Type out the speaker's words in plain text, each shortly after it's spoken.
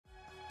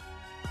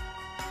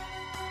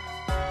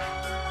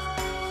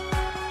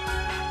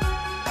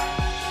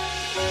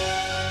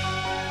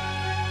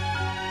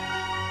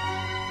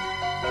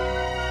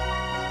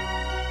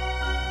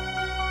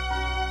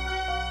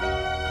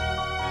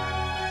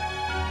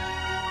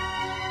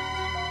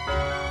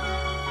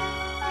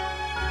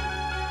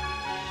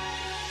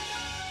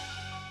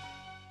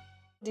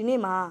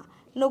ma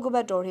no go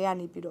back door here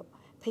ni piro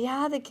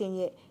phaya the king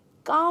ye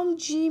kaung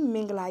ji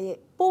mingla ye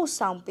po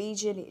sound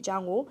page ni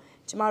jango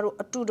chimaro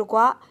atu to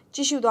kwa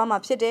jishu twa ma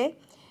phit de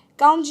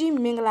kaung ji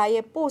mingla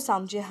ye po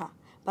sound chin ha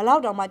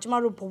balaw taw ma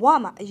chimaro bwa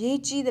ma aye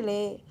ji de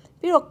le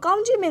ပြီးတော့ကော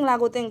င်းကြီးမင်္ဂလာ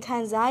ကိုသင်ခံ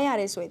စားရ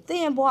တယ်ဆိုရင်သ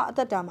င်ရဲ့ဘဝအသ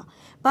က်တာမှာ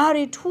ဘာ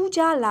တွေထူး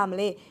ခြားလာမ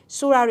လဲ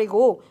ဆိုတာတွေ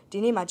ကိုဒီ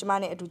နေ့မှာကျမ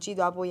နဲ့အတူကြည့်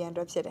သွားဖို့ရန်အ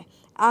တွက်ဖြစ်တယ်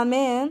အာမ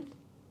င်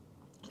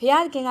ဘု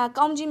ရားခင်က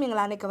ကောင်းကြီးမင်္ဂ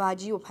လာနဲ့ကဘာ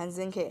ကြီးကိုဖန်ဆ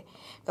င်းခဲ့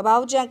ကဘာ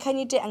ဦးကျမ်းခန်း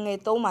ကြီး1အငယ်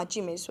3မှာကြ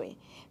ည့်မယ်ဆိုရင်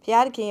ဘု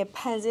ရားခင်ရဲ့ဖ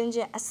န်ဆင်းခြ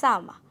င်းအစ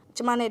မှာကျ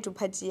မနဲ့အတူဖ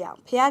တ်ကြည့်အောင်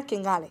ဘုရားခ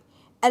င်ကလည်း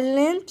အလ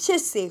င်းဖြ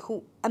စ်စေဟု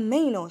အမိ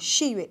န့်တော်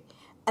ရှိ၍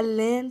အလ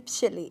င်းဖြ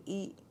စ်လေ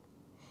၏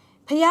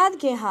ဘုရား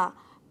ခင်ဟာ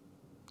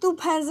သူ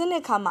ဖန်ဆင်း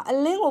တဲ့ခါမှာအ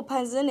လင်းကိုဖ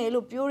န်ဆင်းတယ်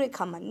လို့ပြောတဲ့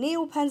ခါမှာနေ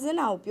ကိုဖန်ဆင်း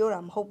တာကိုပြောတာ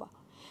မဟုတ်ပါ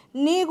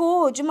နေကို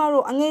ကျမ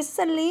တို့အငယ်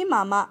14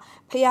မှာမှ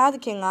ဖရာသ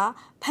ခင်က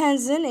ဖန်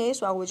ဆင်းတယ်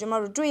ဆိုတာကိုကျမ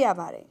တို့တွေ့ရ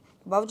ပါတယ်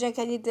ဘောက်ကျန်ခ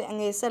ကြီးတဲ့အ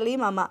ငယ်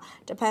14မှာမှ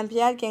တဖန်ဖ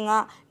ရာသခင်က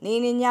နေ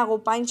နေညကို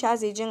ပိုင်းခြား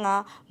စေခြင်းက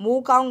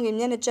မိုးကောင်းငင်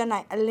မျက်နှာကျက်၌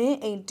အလင်း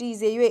အိမ်တည်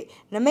စေ၍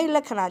နမိတ်လ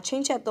က္ခဏာချ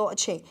င်းချက်သောအ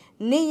ချိန်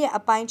နေ့ရက်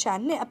အပိုင်းခြား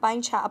နှစ်အပို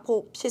င်းခြားအ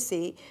ဖို့ဖြစ်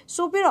စေ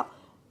ဆိုပြီးတော့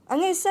အ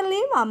ငယ်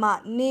14မှာမှ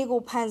နေ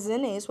ကိုဖန်ဆ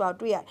င်းတယ်ဆိုတာ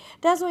တွေ့ရတယ်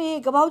။ဒါဆိုရင်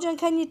ကပောက်ကျန်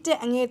ခန်းကြီးတဲ့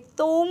အငယ်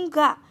3က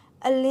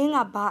အလင်းက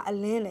ဘာအ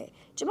လင်းလဲ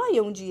။ကျမ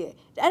ယုံကြည်ရဲ့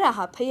အဲ့ဒါ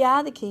ဟာဖရာ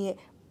သခင်ရဲ့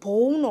ဘု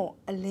န်းတော်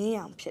အလင်း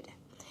ရောင်ဖြစ်တယ်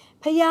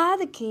။ဖရာ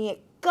သခင်ရဲ့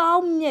ကော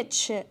င်းမြတ်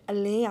ခြင်းအ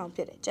လင်းရောင်ဖြ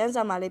စ်တယ်။ကျမ်း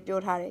စာမှာလည်းပြော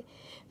ထားတယ်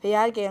။ဖ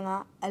ရာသခင်က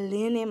အလ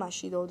င်းထဲမှာ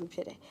ရှိတော်သူဖြ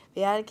စ်တယ်။ဖ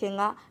ရာသခင်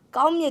က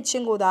ကောင်းမြတ်ခြ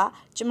င်းကိုသာ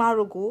ကျမ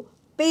တို့ကို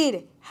ပေးတ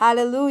ယ်။ဟာ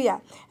လေလုယာ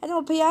။အဲ့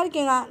တော့ဖရာသခ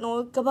င်ကနော်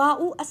ကဘာ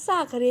ဦးအစ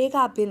ကလေးက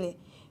ပင်လေ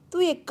သူ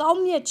ရဲ့ကော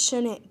င်းမြတ်ခြ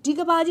င်းနဲ့ဒီက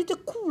ဘာကြီးတ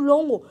စ်ခု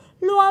လုံးကို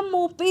လွှမ်း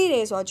မိုးပေးတ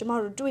ယ်ဆိုတော့ကျမ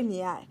တို့တွေ့မြ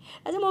င်ရတယ်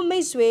။အဲဒါကြောင့်မိ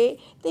တ်ဆွေ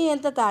သင်ရဲ့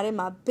သက်တာထဲ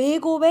မှာဘေး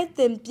ကိုပဲသ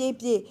င်ပြေး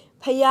ပြေး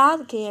ဖရာသ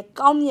ခင်ရဲ့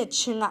ကောင်းမြတ်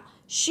ခြင်းက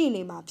ရှိ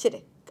နေမှာဖြစ်တ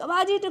ယ်။ကဘာ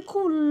ကြီးတစ်ခု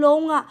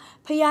လုံးက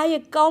ဖရာ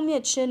ရဲ့ကောင်းမြ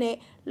တ်ခြင်းနဲ့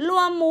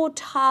လွှမ်းမိုး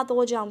ထား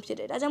သောကြောင့်ဖြစ်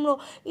တယ်။ဒါကြောင့်မလို့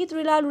ဣသ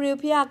ရေလလူတွေ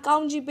ဖရာကော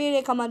င်းကြီးပေး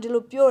တဲ့အခါမှာဒီ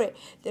လိုပြောတယ်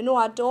။သင်တို့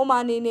ကတောမှာ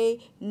နေနေ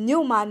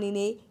မြို့မှာနေ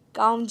နေ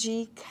ကောင်း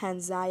ကြီးခံ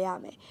စားရ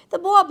မယ်။တ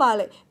ဘောကပါ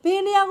လေဘ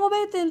ယ်နေရာကို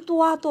ပဲသင်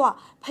သွား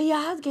ဖရာ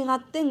သခင်က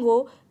သင်ကို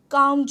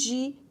ကောင်း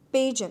ကြီး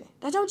ပေးခြင်းတယ်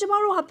။ဒါကြောင့်ကျမ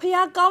တို့ဟာဖ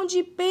ရာကောင်း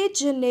ကြီးပေး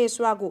ခြင်းနဲ့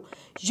ဆိုတာကို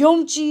ယုံ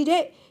ကြည်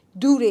တဲ့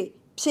သူတွေ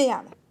ဖြစ်ရ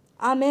မယ်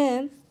။အာမင်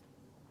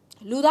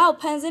။လူသားကို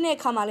ဖန်ဆင်းတဲ့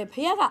အခါမှာလေဖ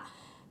ရာက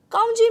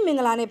ကောင်းကြီးမင်္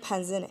ဂလာနဲ့ဖ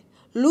န်ဆင်းတယ်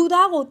။လူ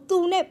သားကိုသူ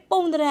နဲ့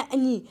ပုံသဏ္ဍာန်အ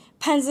ညီ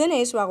ဖန်ဆင်းတ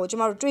ယ်ဆိုတာကိုကျ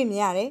မတို့တွေ့မြ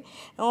င်ရတယ်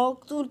။နော်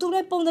သူ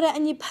နဲ့ပုံသဏ္ဍာန်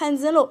အညီဖန်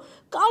ဆင်းလို့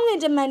ကောင်းကင်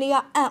တမန်တွေက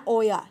အံ့ဩ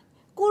ရတယ်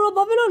။ကိုရို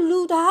ဘာဖြစ်လို့လူ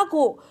သား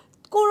ကို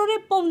ကိုရို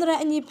ရဲ့ပုံသဏ္ဍာန်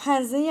အညီဖ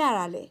န်ဆင်းရ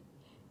တာလေ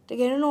။တ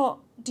ကယ်တော့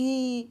ဒီ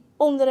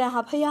ပုံသဏ္ဍာန်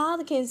ဟာဖရာ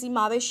သခင်စီ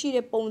မှာပဲရှိ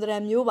တဲ့ပုံသဏ္ဍာ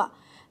န်မျိုးပါ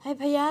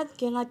။ဖရာသ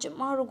ခင်ကကျ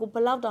မတို့ကိုဘ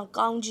လောက်တောင်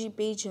ကောင်းကြီး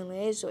ပေးခြင်း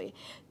လဲဆိုရင်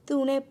သူ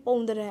နဲ့ပုံ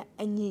သဏ္ဍာန်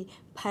အညီ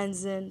ဖန်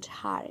ဆင်း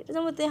ထားတယ်။ဒါ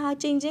ကြောင့်မို့သင်ဟာ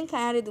ချိန်ချင်းခံ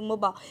ရတဲ့သူမဟု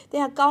တ်ပါဘူး။သ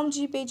င်ဟာကောင်း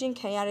ကြီးပေးခြင်း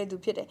ခံရတဲ့သူ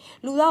ဖြစ်တယ်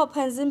။လူသားကိုဖ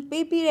န်ဆင်း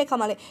ပေးပြီးတဲ့အခါ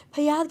မှာလေဖ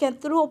ရာသခင်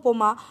သူတို့အပေါ်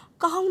မှာ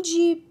ကောင်း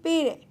ကြီး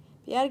ပေးတယ်။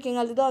ဘုရားခင်က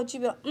လူသားကိုကြ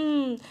ည့်ပြီး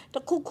တ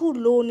ခုခု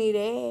လိုနေတ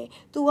ယ်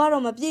။ तू က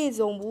တော့မပြည့်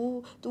စုံဘူး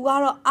။ तू က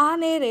တော့အား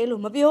နေတယ်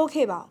လို့မပြော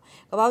ခဲ့ပါဘူး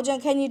။ကပောက်ကျန်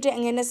ခန်းကြီးတဲ့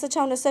အငယ်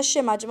26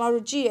 28မှာကျမ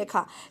တို့ကြည့်ရ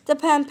ခါတ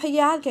ဖန်ဘု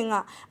ရားခင်က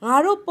ငါ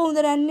တို့ပုံသ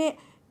ဏ္ဍာန်နဲ့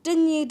တ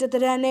ညီတဒ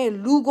ရန်နဲ့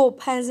လူကို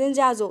ဖန်ဆင်း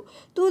ကြစို့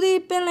သူသည်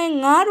ပင်လယ်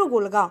ငါးတို့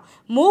ကို၎င်း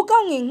မိုးကော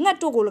င်းငင်ငှက်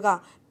တို့ကို၎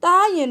င်း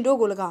သားရင်တို့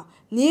ကို၎င်း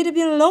မြေတစ်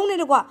ပြင်လုံးနဲ့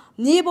တကွ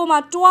မြေပေါ်မှာ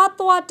တွား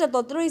သွားတတ်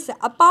သောတိရစ္ဆာန်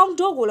အပေါင်း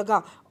တို့ကို၎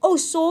င်းအု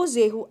ပ်ဆိုး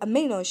စေဟုအ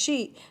မိန့်တော်ရှိ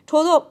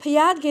ထို့သော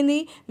ဖျားခင်သ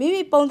ည်မိ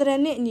မိပုံသဏ္ဍာ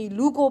န်နှင့်အညီ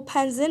လူကိုဖ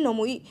န်ဆင်းတော်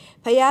မူ၏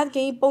ဖျားခ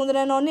င်ပုံသဏ္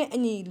ဍာန်တော်နှင့်အ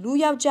ညီလူ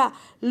ယောက်ျား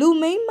လူ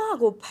မိန်းမ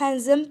ကိုဖန်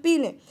ဆင်းပြီး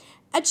လင်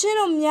အချင်း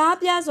တို့များ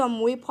ပြားစွာ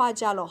မွေးဖွား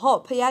ကြလော့ဟော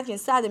ဖျားခင်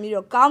စသည်ပြီး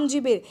တော့ကောင်း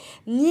ကြီးပေး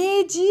မြေ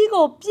ကြီး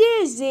ကိုပြ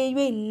ည့်စေ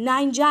၍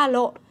နိုင်ကြ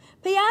လော့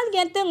ဖျားခ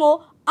င်တင့်ကို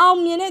အောင်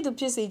မြင်တဲ့သူ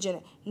ဖြစ်စေခြင်း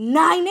နဲ့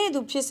နိုင်တဲ့သူ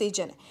ဖြစ်စေခြ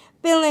င်းနဲ့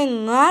ပင်လယ်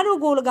ငါးတို့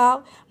ကို၎င်း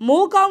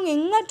မိုးကောင်းငင်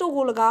ငှက်တို့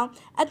ကို၎င်း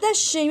အသက်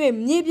ရှင်၍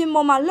မြေပြင်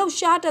ပေါ်မှာလှုပ်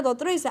ရှားတတ်သော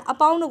တိရစ္ဆာန်အ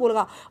ပေါင်းတို့ကို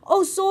၎င်းအု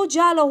ပ်ဆိုးကြ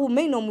လော့ဟု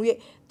မိန့်တော်မူ၍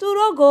သူ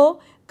တို့ကို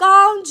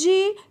ကောင်း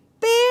ကြီး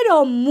ပေး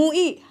တော်မူ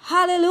၏ဟာ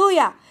လေလု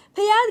ယာဖ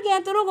ခင်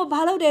ကသူတို့ကိုဘာ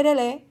လုပ်တယ်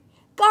လဲ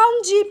ကောင်း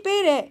ကြီး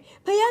ပေးတယ်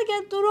ဖခင်က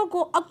သူတို့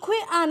ကိုအခွ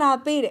င့်အာဏာ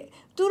ပေးတယ်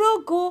သူတို့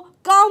ကို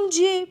ကောင်း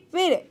ကြီး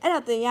ပေးတယ်အဲ့ဒါ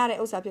သင်ရတဲ့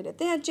ဥစ္စာဖြစ်တယ်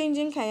သင်ကချင်းချ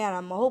င်းခံရ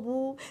တာမဟုတ်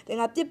ဘူးသင်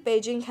ကပြစ်ပယ်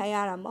ခြင်းခံရ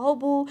တာမဟုတ်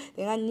ဘူးသ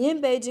င်ကညှင်း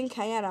ပယ်ခြင်း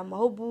ခံရတာမ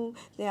ဟုတ်ဘူး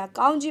သင်က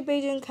ကောင်းကြီး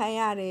ပေးခြင်းခံ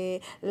ရတယ်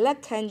လက်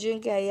ခံခြင်း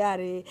ခံရ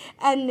တယ်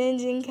အနှင်း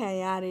ခြင်းခံ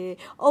ရတယ်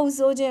အုပ်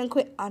စိုးခြင်းခွ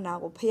င့်အာဏာ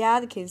ကိုဖခင်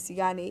သခင်စီ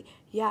ကနေ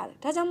ရတယ်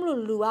ဒါကြောင့်မ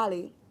လို့လူက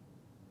လေ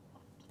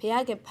ဖ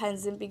ခင်ဖန်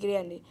ဆင်းပြီးကြ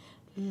တဲ့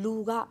လူ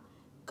က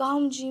ကော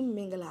င်းကြီးမ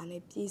င်္ဂလာ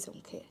နဲ့ပြည့်စုံ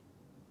ခဲ့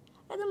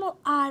အဲ့ဒါမို့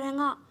အာရန်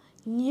က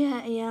ညံ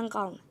အရန်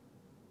ကောင်း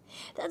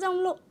ဒါကြောင့်မ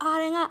လို့အာ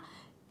ရန်က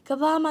က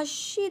ဘာမှာ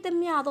ရှိသ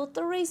မျှသောတ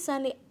ရိษံ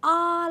တွေ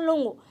အား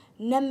လုံးကို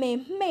နာမည်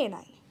မှဲ့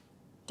နိုင်တယ်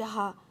ဒါ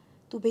ဟာ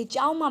သူဘေး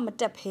ကျောင်းမှမ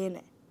တက်ဖဲ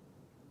နဲ့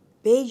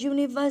ဘေး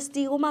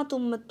university ကိုမှသူ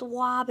မ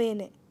သွားဘဲ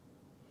နဲ့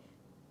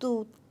သူ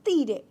သိ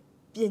တဲ့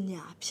ပ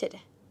ညာဖြစ်တ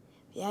ယ်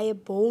ဘုရားရဲ့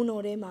ဘုန်း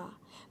တော်ထဲမှာ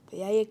ဘု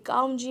ရားရဲ့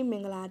ကောင်းကြီးမ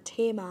င်္ဂလာ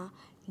ထဲမှာ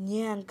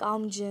ဉာဏ်ကော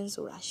င်းခြင်း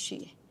ဆိုတာရှိ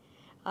တယ်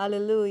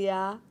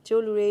Hallelujah.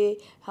 Jolure,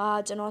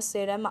 Jano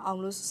said, I'm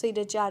almost say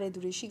the jarred,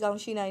 she gone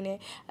she nine,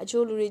 a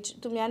jolure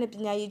to me and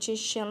Pina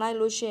shin like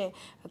lotion,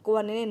 go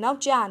on in now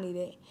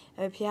Johnny,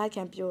 a Pia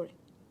can pure.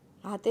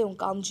 I think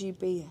come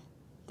GP.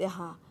 They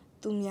ha,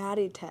 to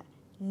miarita,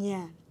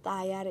 nya,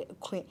 tired,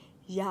 queen,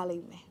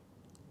 yali me.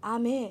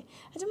 Amen.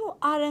 I don't know,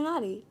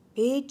 Arangari,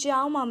 be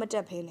jama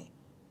matapene.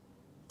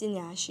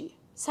 Dinyashi.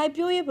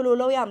 Saipoe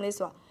below yam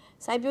leswa.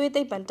 Saipoe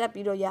take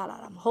pantapiro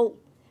yalam ho.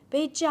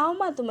 Be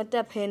jama to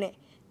matapene.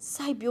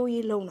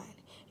 Saipoe low nine.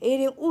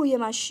 Aiding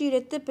uyama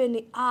sheet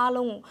tipping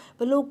alone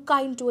below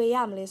kind to a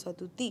yam leswa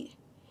to tea.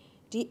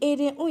 The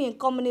Aiding uyan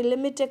commonly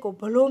limited or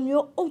below me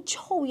oh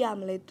cho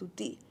yamle to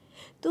tea.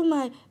 To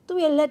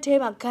a let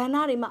him a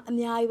canary ma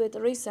with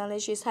recently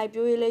she's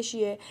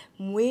hypoelation,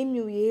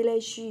 Muemu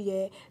yele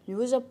she,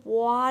 use a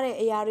poire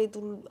a yari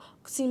to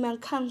seaman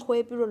can't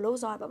quape your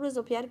lows on purpose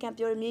of Pierre Camp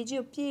your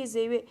major piece,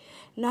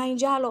 nine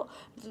jalo,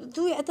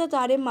 do it at the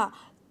tarima,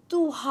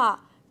 to ha,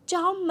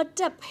 jam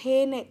mata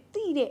pene,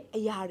 tide a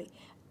yari,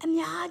 and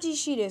yaji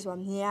she is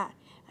one near,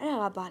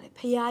 and about it,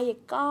 pay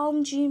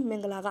calm Jim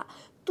Mengalaga,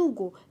 to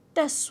go,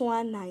 that's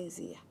one nice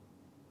year.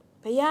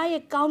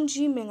 Pay calm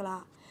Jim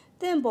Mengala.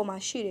 Then Boma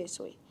she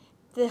way.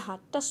 They had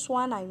just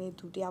one I need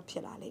to the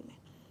apia lime.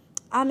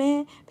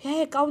 Amen.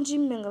 Pay county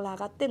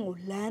mingalaga, then go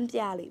lamp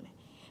yalime.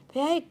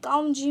 Pay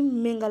county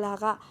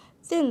mingalaga,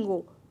 then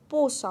go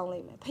post sound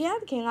lime. Pay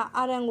king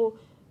arango,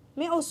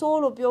 me o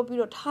solo bio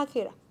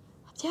takera.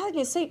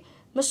 Pay say,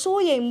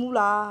 Masoye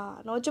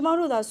mula, no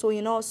Jamaru that so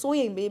you know,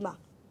 soying bema.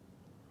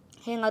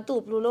 Hang a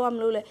two blue low am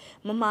lule,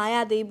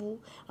 mamaya debu,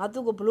 a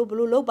two go blue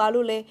low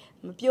balule,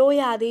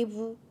 pioya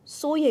debu,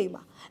 soyema.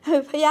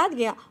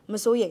 Payadga,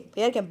 Masoye,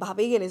 Paykan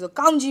Babigel is a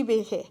county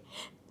bake.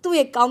 To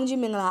a county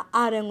mingla,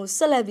 Arangu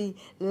Salabi,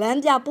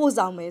 Landia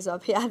Posames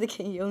of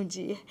Payadkin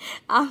Yonji.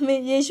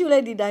 Amen, Yeshu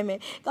lady dime,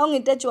 Kong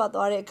in Tetua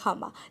or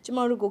Kama,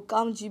 Jamarugo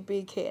county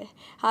bake.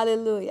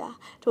 Hallelujah.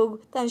 To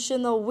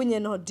tensional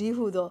winning or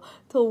dihudo,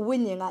 to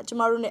winning at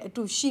Jamarune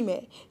to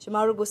Shime,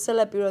 Jamarugo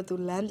Celebira to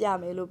Landia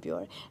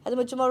Melopure, and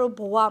the Jamaru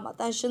Boama,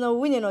 tensional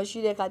winning or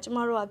Shideka,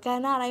 Jamaru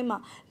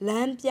Ganarima,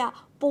 Landia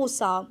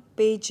Posa,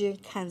 Beijing,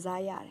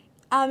 Kanzayari.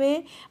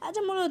 Amen. I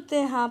don't know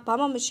that ha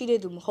Pama Machine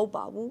do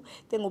Hobabu,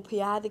 then go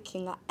Pia the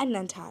king and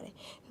Nantare.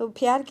 Who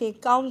Pierre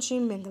County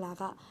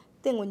Minglaga,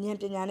 then go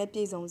Yampiana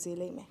Pies on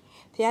Zileme.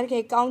 Pierre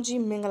County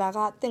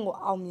Minglaga, then go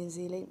Almin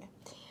Zileme.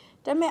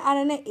 Then me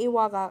Arane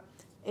Ewaga,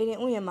 Eden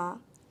Uyama,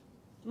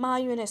 Ma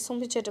you and a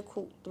sumpichet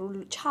cool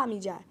through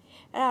Chamija.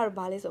 Our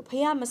ballets of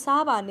Pia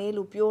Masaba,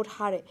 Nelu, Pure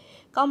Harry.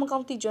 Come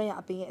county join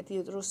up in at the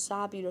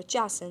Sabiro,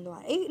 Jason,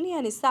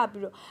 nearly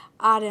Sabiro,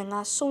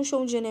 Arena,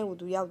 Sonshon Gene would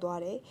do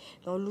Yaldore,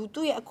 no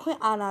Lutu, a queen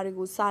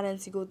anarigo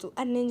silence go to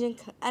an engine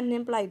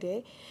unemployed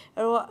day,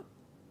 or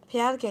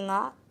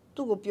Piakinga,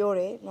 to go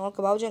pure, no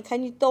Kabaujan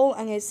can you tell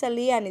and a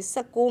Sally and a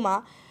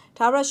Sakoma.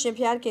 Tara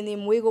Shimpiakin in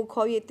Wigo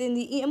Coy, then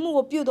the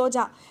Emu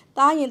Pudoja,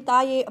 dying,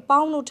 a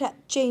pound of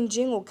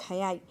changing or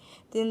kayak.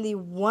 Then the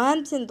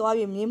one thing do I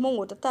remember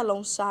what a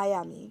long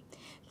sigh me.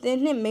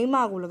 Then name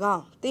Mema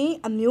Gulga, then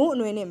a mule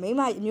no name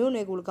Mema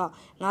Mune Gulga,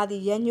 now the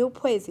Yanu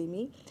praising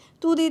me.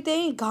 To the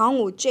day gown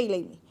or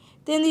jailing me.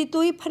 Then the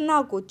Tui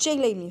Panago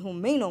jailing me who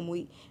may no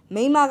we.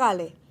 Mema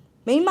Gale,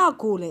 Mema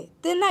Gule,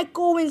 then I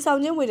go in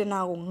sounding with an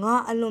hour,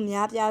 not a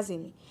lumia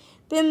yazimi.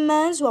 Ben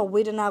mans were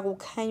waiting I go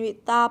can you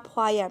tap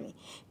me.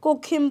 Go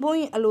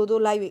Kimboy a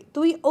lodo like do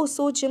we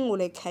also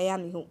jingule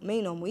kayami who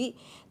may no we.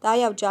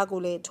 Dia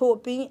jagule,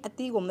 told being a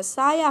tigo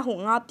messiah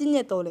who not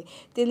dinetole.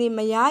 Then the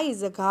Maya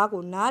is a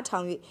gago not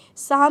hungry.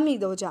 Sami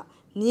doja.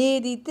 Near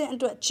the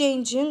tent to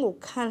changing or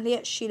can't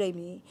let shilly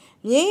me.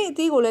 Near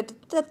the let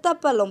the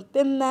tapalum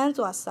ben mans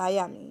or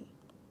sayami.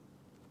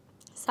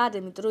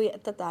 Sadly, through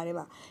at the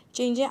tarima.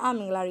 Changing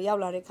arming Laria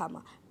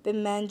Laricama. Ben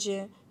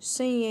manjin,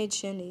 sing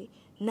chinny.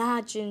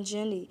 Na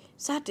gently,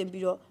 satin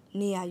bureau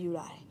near you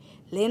lie.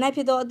 Lena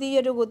Pido the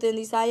year to go to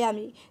the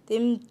Siami,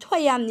 then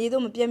Toyam needle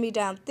me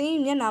down,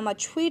 thing Yanama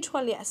tree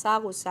trolley a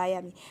sago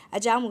Siami, a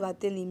jamuga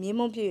then the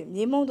Mimo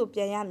to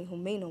Piami who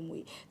may no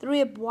way.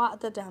 Three bois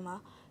at the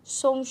dama,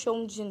 song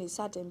shong gently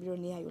satin bureau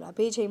near you, la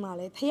Page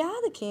Male, pay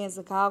the king as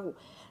a cargo.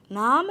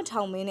 Nam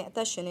town many at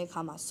the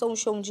Shenekama, song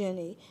shong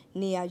gently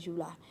near you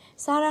la.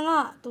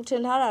 Saranga to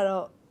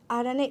Tendara,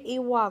 Arane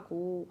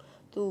Ewaku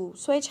to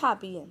switch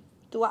happy.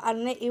 To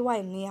an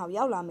ewa near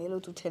Yala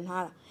Melo to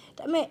Tenara.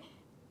 That may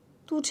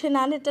to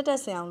Tenane Tata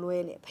sound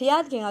Luene.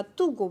 Payatking a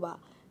two goba,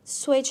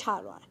 switch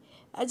hard.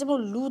 As a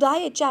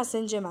Luda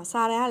Jason Gemma,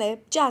 Sarale,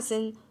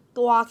 Jason,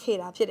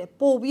 Doakera, Pit,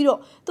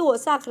 Bobiro, to a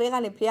sacre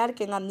and a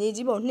Piatking and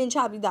Nijibo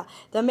Ninchabida,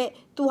 that may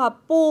to have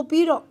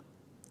Bobiro.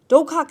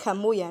 Doka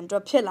Camoya and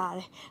drop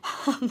Pilare.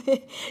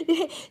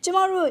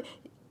 Tomorrow,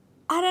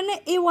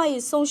 Arane Ewa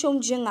is social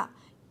jinga.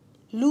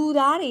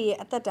 Ludari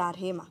at the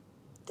Darhema.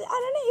 I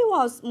don't know he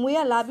was muy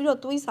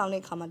labiro to his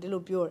sound come a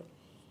little pure.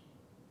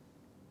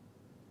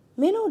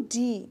 Meno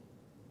D.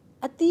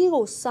 A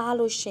tigo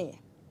salo share.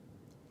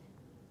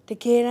 The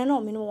care no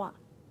minoa.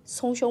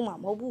 Social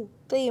mam hobu,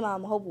 three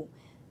mam hobu.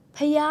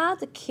 Paya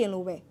the kin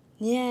away.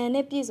 Near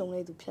nephews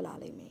only to pillar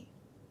me.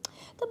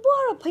 The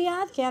boy of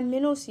Payat can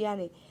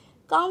Minosiani,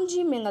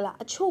 Ganji Mingala,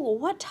 a chogo,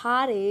 what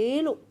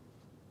hare look.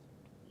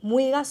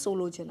 Muiga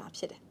solo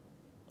genapside.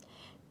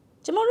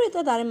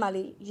 Jamarita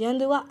Darimali,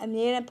 Yandua, and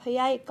Yere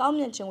Payai,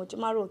 Gamian with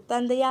Jamaru,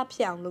 than the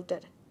Yapian looked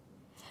at.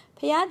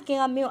 Payat gang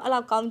a meal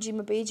allow Ganji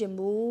Mabage and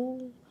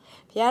boo.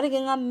 Payat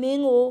gang a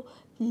mingo,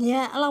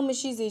 nya allow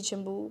Mishizi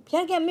chimbu.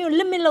 Payat gang meal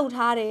limit load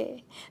hare.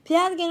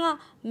 Payat gang a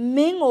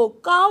mingo,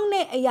 gown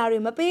a yari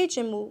Mabage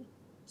and boo.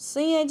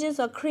 Sing agents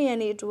are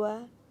Korean it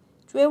were.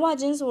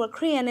 Wagins were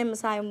Korean and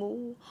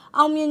Saimu.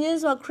 Our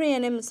minions were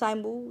Korean and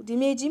Saimu. The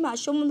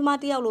Majima showed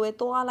Matialo at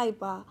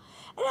Toalaipa.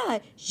 And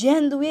I,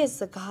 Jendu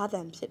is a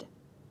garden pit.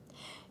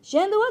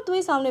 Jendu to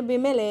is only be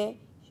melee.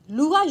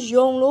 Luga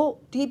Jonglo,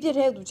 deep yet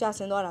head to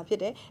just and on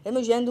pit, and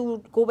Jendu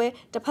would go back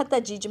to Pata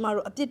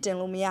Jimaro a pit and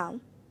Lumiao.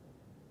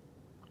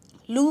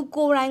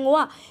 Lugo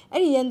Rangoa,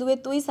 and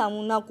Yendu to is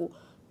Amunaku.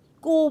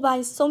 Go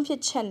by some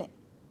pit chene.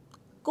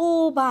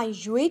 Go by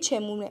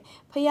Juechemune,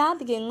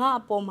 Payat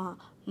Genga Poma.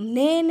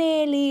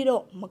 Nene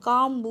Lido,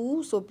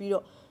 Macambu, so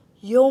Pido,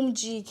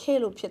 Yomji,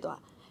 Kelo Piedra.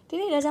 Did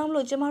it as I'm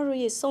lo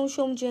Jamari, Son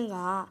Shom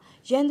Jenga,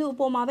 Yendu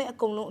Pomabe, a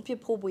colon,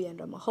 Pipobu and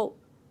Ramaho.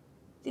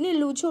 Did it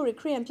Lucho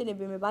recreate Penny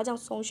Bimbajan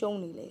Son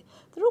Shonile?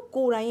 Through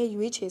Goraye,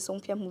 Yuiche, Son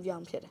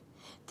Piamuvian Pied.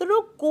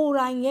 Through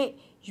Goraye,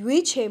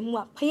 Yuiche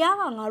Mua,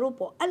 Payaga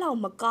Narupo, allow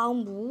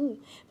Macambu,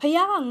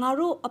 Payaga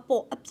Naru, a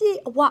po, a pea,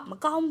 a what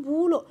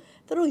Macambulo.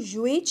 Through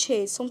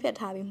Yuiche, some pet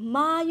having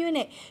my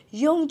unit,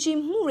 young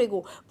Jim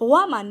Murigo, but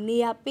what man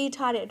near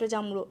Peter at the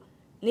Jamro,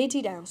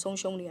 native down, son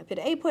shown near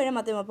Peter, a poem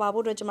at the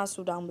Babu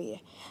Jamasu down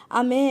be.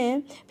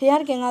 Amen.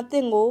 Pierre can at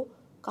Tingo,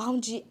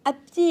 County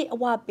at the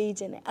what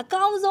page in it. A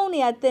gowns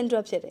only at 10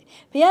 drops it.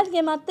 Pierre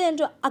came at 10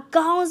 to a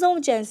gowns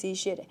on chancy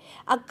shit.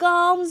 A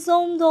gowns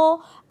on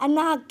door, and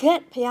now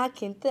get Pierre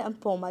can and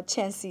poma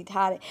chancy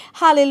tare.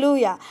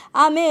 Hallelujah.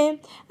 Amen.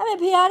 I mean,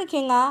 Pierre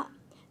Kinga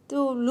to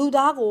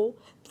Ludago.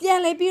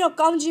 Pian le biro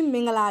Ganji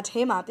Mingala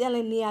tema, Pian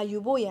le near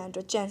Uboyan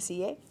to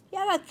Chancy,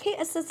 Yara K.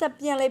 Assessor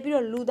Pian le biro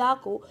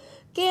Ludaco,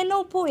 K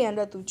no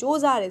poyanda to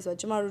Josares or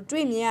Jamaru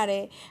Dream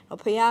Yare, or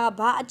Payaga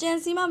Ba,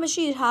 Jancy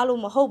Mamashi Halo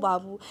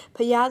Mahobabu,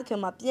 Payad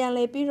Kama Pian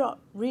le biro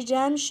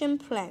redemption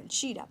plan,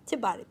 Shida,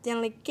 Tibari,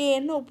 Pian le K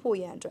no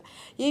poyanda.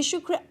 Ye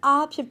should create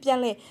up Pian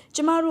le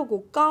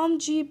Jamarugo,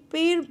 Ganji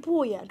Beer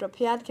Poyanda,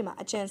 Payad Kama,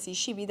 a Chancy,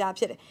 she be that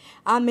pit.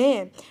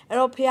 Amen.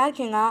 Ero Payad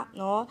Kinga,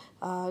 no,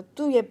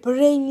 to ye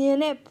brain ye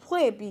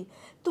puebi,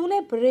 to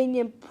ne brain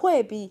ye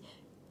puebi,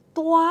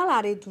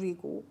 toala de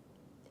drigo,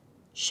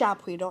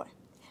 sharp widow.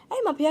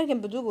 I'm a Pierre can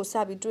Budugo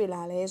Sabi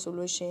Drilla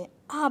solution.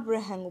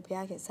 Abraham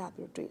Upia can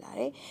Sabi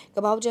Drilla.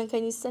 Gabaujan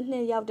can you send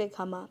me out de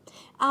Kama?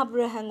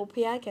 Abraham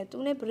Upia can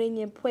do ne bring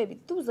in Puebi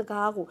to the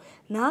Gago,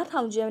 not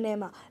how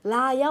Jenema,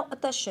 lie out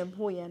at the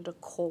shampoo and the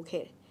cold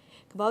head.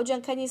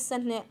 Gabaujan can you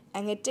send me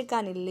and a tick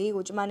on a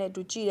language manner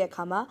to Gila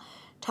Kama?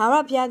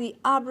 Tara Pia the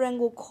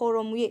Abrango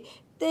Corum we.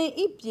 They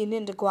eat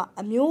in the gua,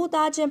 a mule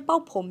dodge and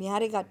pawpo,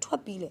 Miariga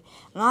twapile,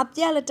 not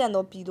yelatan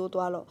or pido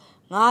dwallo.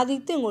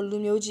 Ngadi thing or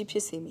lumioji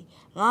pissimi.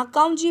 Nga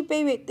county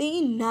baby, they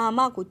in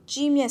Namako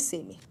Jimmy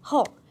semi.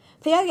 Ho,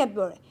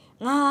 Payagabure.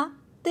 Nga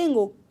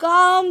tingo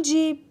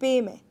county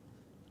payme.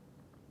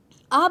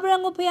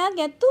 Abrango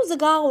Payag to the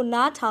gago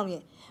not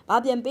tongue.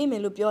 Babian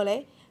payme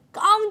lupiole.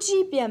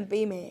 County pian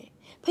payme.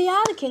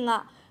 Payag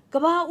kinga.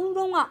 Gaba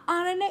Undonga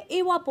Arane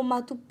Ewa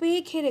Poma to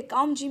pay Kere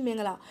County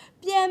Mingala.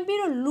 Pian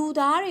Biro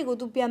Ludari go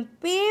to Pian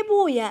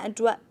Peboya and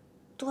to a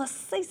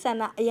 6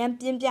 and a yam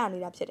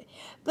piani upset.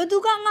 But do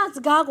not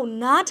gago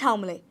not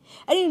hamle.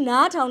 And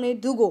not only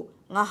do go.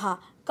 Aha.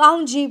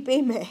 County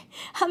payme.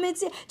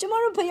 Hamitsi,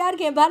 tomorrow Payar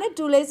came back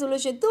to lay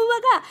solution.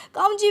 Tuvaga,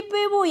 County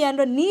Peboy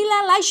and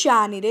Nila like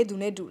shani, they do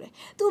not do it.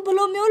 To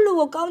below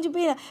Mulu, County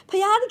Payna,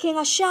 Payar king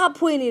a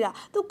sharp winner.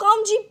 To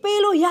County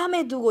Pelo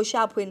Yame do go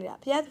sharp winner.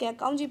 Payar can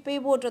County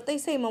Paybo, they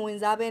say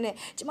Mowins Abene.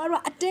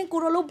 Tomorrow I think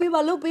Kurolo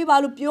Piba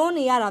Lupiba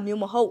Lupioni Yara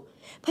Mumaho.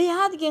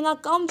 Payar king a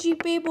County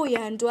Paybo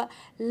Yandua,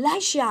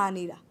 like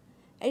shani.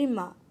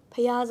 Emma,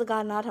 Payaz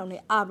got not only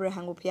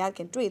Abraham who Payar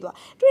can trade.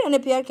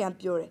 300 Payar can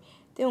pure.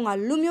 They are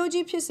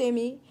Lumioji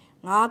Pisemi,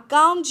 Nga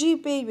County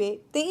baby,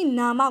 they in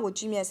Nama with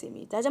Jimmy.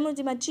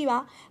 Tajamutima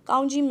Chiva,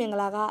 County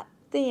Minglaga,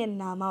 they in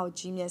Nama with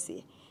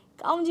Jimmy.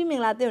 County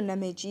Mingla, they are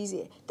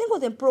Namejizi. They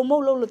got them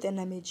promo lolo than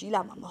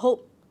Namejila, Mamma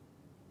Hope.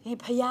 A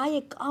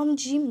Payay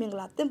County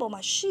Mingla, Temple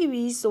my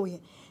shivi so ye.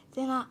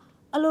 Then a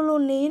lolo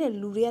name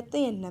and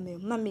Luriate and Name,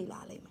 Mammy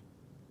Lalim.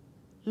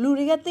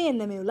 Luriate and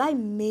Name, like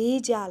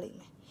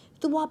Majalim.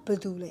 Tua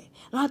pedule,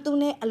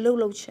 Natune a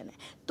low chene,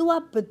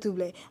 Tua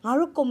pedule,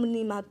 Naru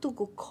communima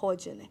tuco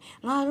cogene,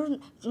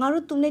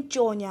 Narutune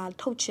jonia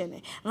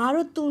tochene,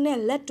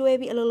 Narutune let to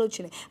be a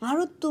lochene,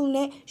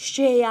 Narutune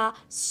shea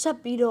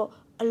sapido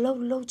a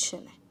low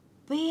chene.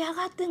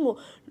 Payagatengo,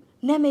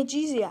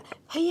 Nemejizia,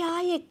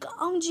 Payaye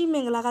County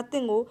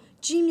Mengalagatengo,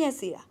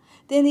 Gimiasia.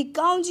 Then the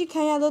county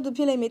cayado to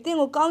pile me,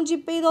 tengo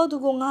county pedo to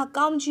go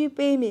county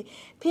pay me.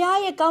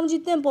 Payaye county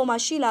tempo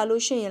machila lo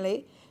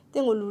shele.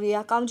 Tengo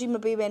Luria, County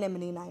Mabe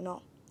Venemini,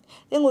 no.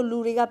 Tengo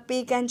Luriga,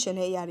 Pekan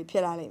Chene, Yari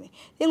Pirale.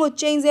 Tengo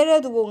Chains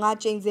area to go, not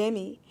Chains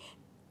Emi.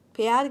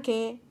 ဖျားခ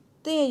င်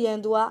တဲ့ရန်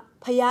သူက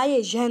ဖျား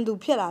ရဲ့ရန်သူ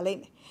ဖြစ်လာလိမ့်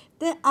မယ်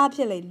တဲ့အားဖြ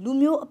င့်လေလူ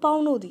မျိုးအပေါ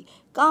င်းတို့သည်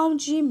ကောင်း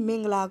ကြီးမ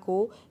င်္ဂလာ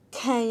ကို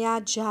ခံရ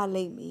ကြ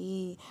လိမ့်မ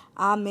ည်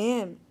အာမ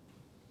င်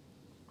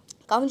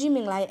ကောင်းကြီးမ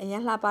င်္ဂလာရဲ့အရ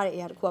င်လှပတဲ့အ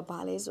ရာတစ်ခုကဘာ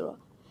လဲဆိုတော့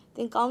သ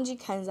င်ကောင်းကြီး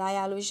ခံစားရ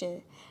လို့ရှင်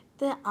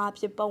တဲ့အား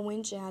ဖြင့်ပတ်ဝ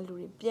န်းကျင်လူ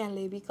တွေပြန်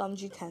လေပြီးကောင်း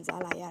ကြီးခံ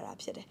စားလာရတာ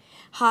ဖြစ်တယ်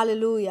ဟာလေ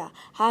လုယာ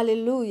ဟာလေ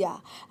လုယာ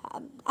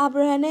အာဗြ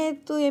ဟံနဲ့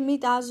သူ့ရဲ့မိ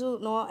သားစု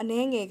နော်အ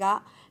နှဲငယ်က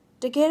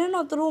တကယ်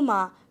တော့သူတို့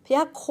မှာ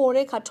ဖျားခေါ်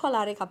တဲ့ခါထွက်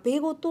လာတဲ့ခါဘေး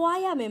ကိုသွား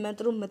ရမယ်မှ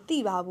သူတို့မသိ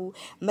ပါဘူး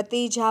မ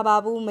သေးကြပါ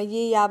ဘူးမ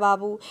ရေရပါ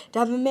ဘူး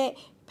ဒါပေမဲ့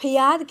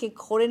ဖျားတကယ်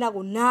ခေါ်တဲ့နောက်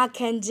ကိုနာ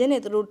ခံခြင်း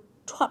နဲ့သူတို့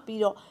ထွက်ပြီး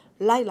တော့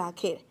လိုက်လာ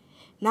ခဲ့တယ်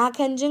နာ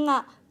ခံခြင်းက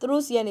သူ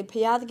တို့စီကနေ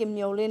ဖျားသခင်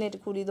မျှော်လင့်တဲ့တ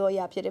ခုတည်းသောအ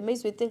ရာဖြစ်တယ်မိတ်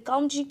ဆွေသင်ကော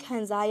င်းကြီးခံ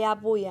စားရ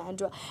ဖို့ရန်အ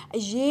တွက်အ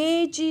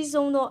ရေးကြီး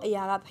ဆုံးသောအ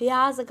ရာက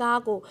ဖျားစကား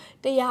ကို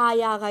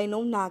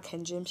100%နာခံ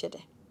ခြင်းဖြစ်တ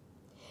ယ်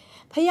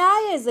ဖျား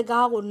ရဲ့စ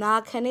ကားကိုနာ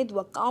ခံတဲ့သူ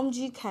ကကောင်း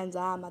ကြီးခံ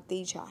စားရမှာသိ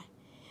ချတယ်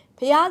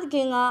ဖျားသခ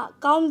င်က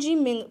ကောင်းကြီး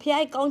ဖျား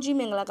ရဲ့ကောင်းကြီး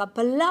မင်္ဂလာကဘ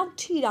လောက်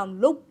ထိတောင်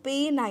လုတ်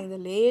ပေးနိုင်တ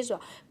ယ်လေဆို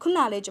တော့ခုန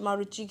လေကျွန်တော်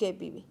တို့ကြည့်ခဲ့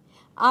ပြီးပြီ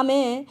အာမ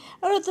င်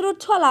အဲ့တော့သူတို့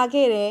ထွက်လာ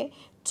ခဲ့တယ်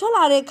ထွက်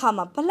လာတဲ့အခါ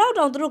မှာဘလောက်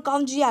တောင်သူတို့ကော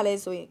င်းကြီးရလဲ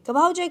ဆိုရင်က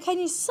ပောက်ကျိခန်း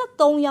ကြီး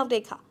73ရောက်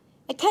တဲ့အခါ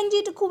အခန်း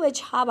ကြီးတစ်ခုပဲ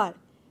ခြားပါတယ်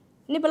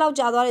နေ့ဘလောက်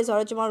ကြာသွားလဲဆို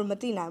တော့ကျွန်တော်တို့မ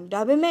သိနိုင်ဘူး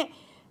ဒါပေမဲ့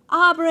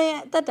အာဗြဟံ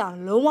အသက်တာ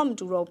လုံးဝမ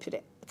တူတော့ဖြစ်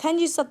တဲ့အခန်း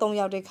ကြီး73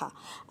ရောက်တဲ့အခါ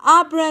အာ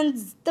ဗြဟံ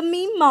သ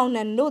မီးမောင်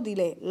နှံတို့သည်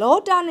လေလော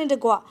တာနှင့်တ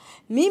ကွ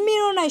မိမိ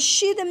တို့၌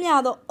ရှိသမျှ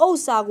သောဥ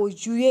စ္စာကို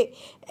ယူ၍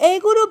အေ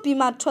ဂုရုပြည်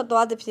မှထွက်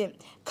သွားသဖြင့်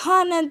ခါ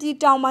နန်ပြည်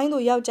တောင်ပိုင်း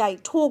သို့ရောက်ကြ၏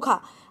ထိုအခါ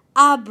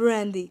အာဗြ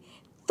ဟံသည်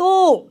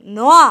သို့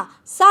နွား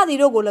စသည်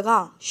တို့ကို၎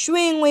င်း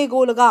ရွှေငွေ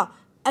ကို၎င်း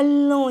အ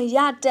လွန်ရ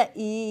တတ်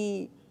၏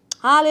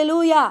ဟာလေလု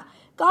ယာ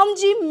ကောင်း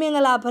ကြီးမင်္ဂ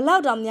လာဘလော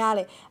က်တောင်များ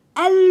လဲ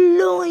အ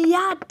လွန်ရ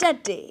တတ်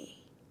တယ်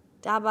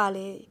ဒါပါ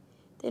လေ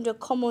တဲ့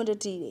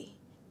commodity တွေ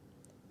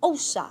ဥ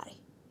စ္စာတွေ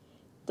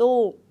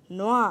သို့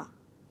နွား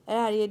အဲ့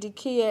ဒါတွေဒီ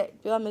ခေတ်ရဲ့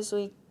ပြောရမယ်ဆို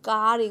ရင်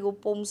ကားတွေကို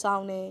ပုံဆော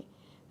င်တယ်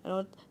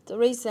နော်တ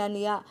ရိတ်ဆန်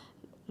တွေက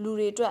လူ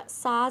တွေအတွက်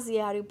စားစ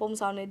ရာတွေပုံ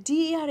ဆောင်တယ်ဒီ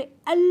အရာတွေ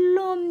အ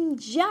လွန်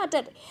ရတ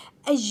တ်တယ်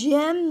အ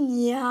ယံ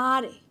များ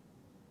တယ်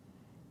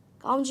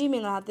ကောင်းကြီးမ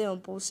င်္ဂလာတဲ့ကို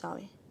ပို့ဆောင်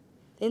ရင်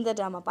သင်သက်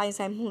တာမှာပိုင်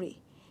ဆိုင်မှုတွေ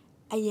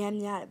အယံ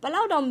များတယ်ဘယ်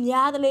လောက်တောင်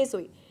များသလဲ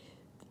ဆိုရင်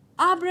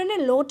အာဗြဟံ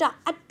နဲ့လောတာ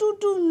အတူ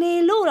တူနေ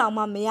လို့တောင်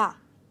မှမရ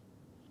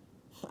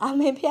အာ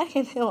မင်ဖျားခ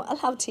င်တဲ့ကိုအဲ့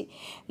လောက်ထိ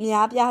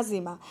များပြားစီ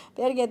မှာ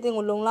ဖျားခင်တဲ့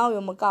ကိုလုံလောက်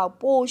ရောမကောက်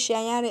ပို့ရှ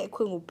န်ရတဲ့အ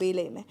ခွင့်ကိုပေး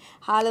လိမ့်မယ်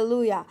ဟာလေလု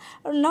ယာ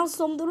အဲ့နောက်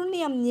ဆုံးသူတို့နေ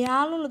ရာ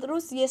များလို့သူ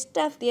တို့စီရဲ့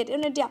staff တွေတယော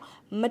က်နဲ့တယောက်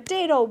မတ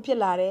ည့်တော့ဖြစ်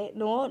လာတယ်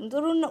နော်သူ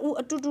တို့နှစ်ဦး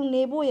အတူတူ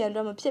နေဖို့ရန်အ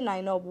တွက်မဖြစ်နို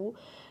င်တော့ဘူး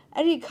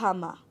အဲ့ဒီခါ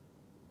မှာ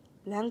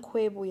လမ်း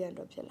ခွဲဖို့ရန်အ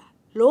တွက်ဖြစ်လာ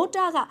လော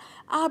တာက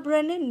အာဗြဟံ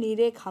နဲ့နေ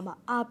တဲ့ခါမှာ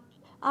အာ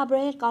ဗြ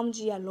ဟံကောင်း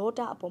ကြီးကလော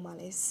တာအပေါ်မှာ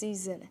လဲစီး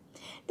စင်းတယ်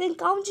သင်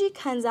ကောင်းကြီး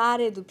ခံစားရ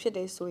တဲ့သူဖြစ်တ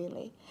ယ်ဆိုရင်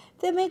လေ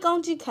သင်မဲကော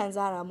င်းကြီးခံ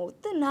စားတာမဟုတ်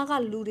သင်နာက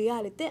လူတွေက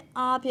လေသင်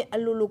အားဖြင့်အ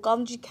လိုလိုကော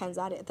င်းကြီးခံ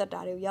စားတဲ့အသက်တာ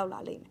တွေကိုရောက်လာ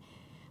လိမ့်မယ်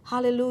ဟာ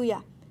လေလုယာ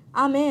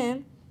အာမင်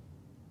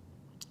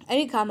အဲ့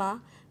ဒီခါမှာ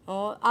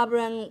အာဗြ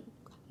ဟံ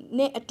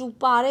နဲ့အတူ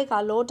ပါတဲ့ခါ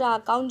လောတာ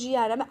ကောင်းကြီးရ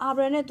တယ်ဒါပေမဲ့အာ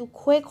ဗြဟံနဲ့သူ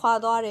ခွဲခွာ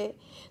သွားတယ်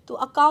သူ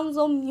အကောင်း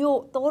ဆုံးမြို့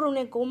တိုးရုံ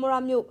နဲ့ဂိုမရာ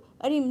မြို့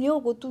အဲ့ဒီမြို့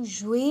ကိုသူ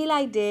ရွေး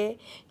လိုက်တယ်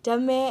ဒါ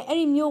ပေမဲ့အဲ့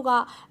ဒီမြို့က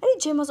အဲ့ဒီ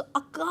ချိန်မှာဆို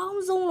အကော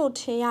င်းဆုံးလို့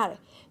ထင်ရတယ်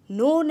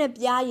နိုးနဲ့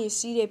ပြားရည်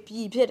စီးတဲ့ပြ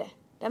ည်ဖြစ်တယ်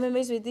ဒါပေမဲ့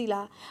မိတ်ဆွေသိ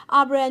လား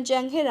အာဗြဟံကြံ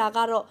ခဲ့တာက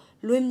တော့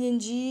လွင်မြင်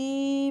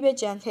ကြီးပဲ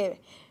ကြံခဲ့တယ်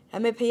ဒါပေ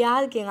မဲ့ဖ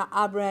ခင်က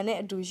အာဗြဟံနဲ့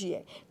အတူရှိတ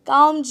ယ်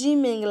ကောင်းကြီး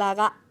မင်္ဂလာ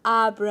ကအာ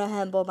ဗြ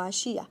ဟံပေါ်မှာ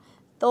ရှိတာ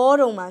တိုး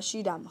ရုံမှာရှိ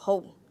တာမဟု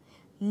တ်ဘူး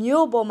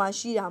မြို့ပေါ်မှာ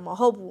ရှိတာမ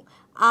ဟုတ်ဘူး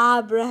အာ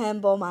ဗြဟံ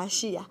ပေါ်မှာ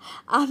ရှိတာ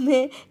အာမ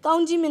င်ကော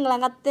င်းကြီးမင်္ဂလာ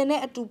ကသင်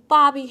နဲ့အတူ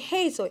ပါပြီး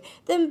ဟေ့ဆိုရင်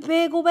သင်ဘ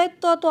ယ်ကိုပဲ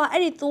တော့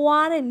အဲ့ဒီ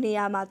သွားတဲ့နေ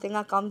ရာမှာသင်က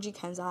ကောင်းကြီး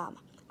ခံစားရ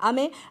မှာအာမ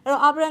င်အဲ့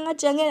တော့အာဗြဟံက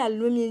ကြံခဲ့တာ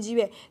လွင်မြင်ကြီး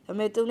ပဲဒါပေ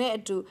မဲ့သူနဲ့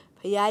အတူ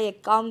ဖခင်ရဲ့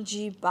ကောင်း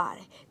ကြီးပါတ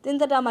ယ်သင်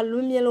သက်တာမှာလွ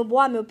င်မြင်လို့ဘ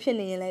ဝမျိုးဖြစ်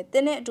နေရင်လေသ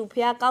င်နဲ့အတူဖ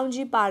ခင်ကောင်း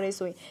ကြီးပါတယ်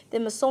ဆိုရင်သ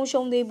င်မဆုံး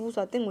ရှုံးသေးဘူး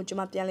ဆိုတာသင်ကိုကျွန်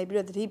မပြန်လေပြီး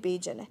တော့သတိပေး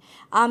ခြင်းတယ်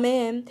အာမင်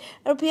အဲ့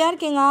တော့ဖ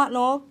ခင်က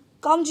နော်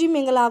ကောင်းကြီးမ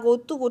င်္ဂလာကို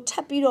သူ့ကိုထ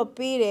ပ်ပြီးတော့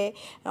ပေးတယ်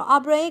အာ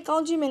ဗြဟံရဲ့ကော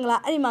င်းကြီးမင်္ဂလာ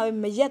အဲ့ဒီမှာပဲ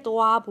မရက်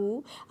သွားဘူး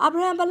အာဗြ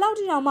ဟံဘယ်လောက်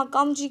ထိတောင်မှ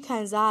ကောင်းကြီးခံ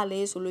စားရလဲ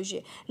ဆိုလို့ရှိရ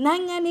င်နို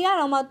င်ငံတွေက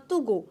တော့မှ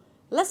သူ့ကို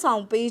လက်ဆော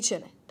င်ပေးခြ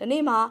င်းတယ်ဒီ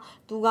နေ့မှာ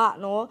သူက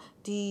နော်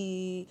ဒီ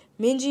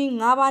မင်းကြီး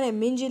9ပါးနဲ့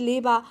မင်းကြီး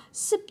4ပါး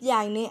စစ်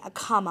ပြိုင်တဲ့အ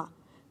ခါမှာ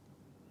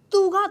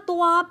သူက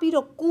သွားပြီး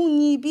တော့ကူ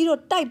ညီပြီး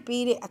တော့တိုက်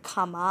ပေးတဲ့အ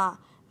ခါမှာ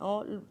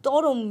နော်တော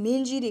တော်မ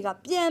င်းကြီးတွေက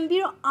ပြန်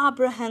ပြီးတော့အာ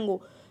ဗြဟံကို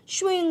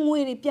ရွှေငွေ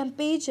တွေပြန်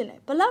ပေးခြင်းတယ်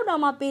ဘလောက်တော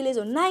င်မှပေးလဲ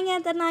ဆိုနိုင်ငံ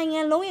တနိုင်ငံ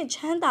လုံးရဲ့ချ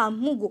မ်းသာ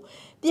မှုကို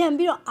ပြန်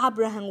ပြီးတော့အာ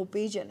ဗြဟံကို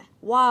ပေးခြင်းတယ်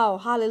ဝေါ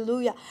ဟာလေလု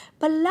ယာ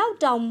ဘလောက်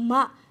တောင်မှ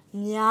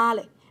များ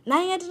လဲ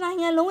နိုင်ငံတနိုင်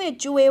ငံလုံးရဲ့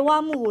ကြွယ်ဝ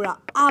မှုကိုတော့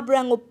အာဗြ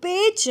ဟံကို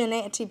ပေးခြင်း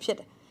တဲ့အထိဖြစ်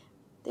တယ်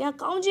တရား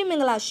ကောင်းကြီးမ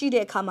င်္ဂလာရှိ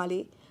တဲ့အခါမှာလေ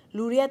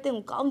လူတွေကတင့်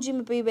ကိုကောင်းကြီးမ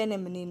ပေးဘဲ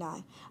နဲ့မနေနို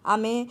င်အာ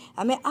မင်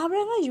အာဗြ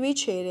ဟံကရွေး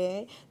ချယ်တယ်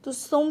သူ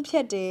ဆုံးဖြ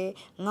တ်တယ်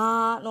ငါ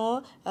နော်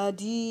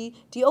ဒီ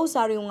ဥစ္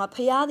စာတွေကိုငါ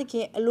ဖျားသခ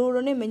င်အလို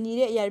တော်နဲ့မညီ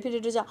တဲ့အရာတွေဖြစ်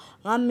တဲ့အတွက်ကြောင့်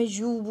ငါမ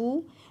ယူဘူး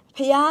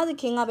ဖျားသ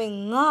ခင်ကပဲ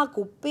ငါ့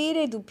ကိုပေး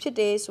တဲ့သူဖြစ်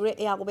တယ်ဆိုတဲ့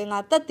အရာကိုပဲငါ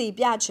သက်သေ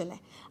ပြချင်တ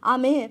ယ်အာ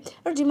မင်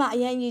အဲ့ဒီမှာအ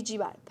ရင်ကြီး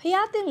ပါတယ်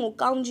ဖျားသခင်ကို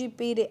ကောင်းကြီး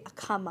ပေးတဲ့အ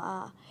ခါမှာ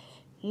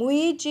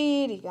ငွေ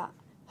ကြေးတွေက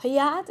ဖ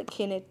ယားသခ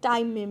င်နဲ့တို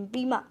င်ပင်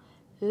ပြီးမှ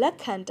လက်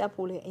ခံတတ်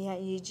ဖို့လေအရင်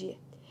အရေးကြီး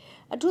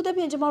အထူးသ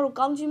ဖြင့်ကျမတို့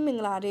ကောင်းကြီးမင်္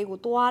ဂလာတွေကို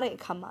တွားတဲ့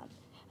အခါမှာ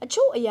အ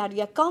ချို့အရာတွေ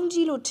ကကောင်း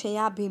ကြီးလို့ထင်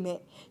ရပေမဲ့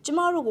ကျမ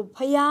တို့ကိုဖ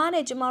ယား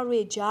နဲ့ကျမတို့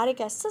ရဲ့ဂျားတွေ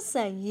ကဆက်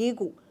ဆံရေး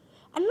ကို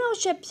အနောက်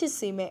ရှက်ဖြစ်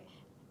စေမဲ့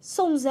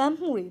စုံစမ်း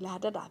မှုတွေလာ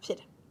တတ်တာဖြစ်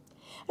တယ်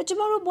ကျ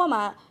မတို့ဘဝ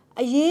မှာ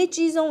အရေး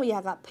ကြီးဆုံးအရာ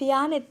ကဖ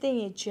ယားနဲ့တင့်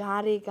ရဲ့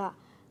ဂျားတွေက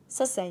ဆ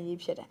က်ဆံရေး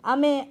ဖြစ်တယ်အာ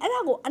မင်အဲ့ဒါ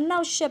ကိုအနော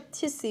က်ရှက်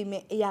ဖြစ်စေ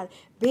မဲ့အရာ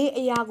ဘေး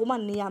အရာကိုမှ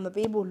နေရာမ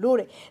ပေးဖို့လို့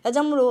တယ်ဒါ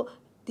ကြောင့်မလို့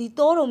ဒီ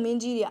တောတော်မင်း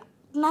ကြီးတွေက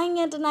နိုင်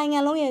ငံတနိုင်ငံ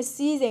လုံးရဲ့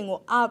စီးစိမ်ကို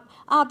အာ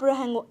ဗြ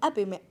ဟံကိုအပ်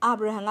ပေမဲ့အာ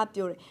ဗြဟံက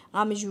ပြောတယ်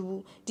ငါမယူ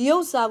ဘူးဒီဥ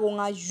စ္စာကို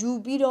ငါယူ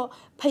ပြီးတော့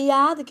ဖ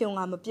ယားသခင်က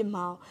ငါမပြစ်မ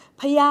အောင်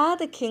ဖယား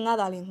သခင်က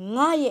သာလေ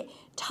ငါရဲ့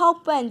ထောက်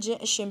ပံ့ခြင်း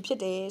အရှင်ဖြစ်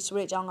တယ်ဆို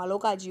တဲ့အကြောင်းငါလော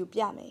ကကြီးကို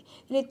ပြမယ်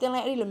ဒီနေ့တင်လဲ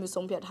အဲ့ဒီလိုမျိုး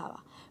ဆုံးဖြတ်ထားပါ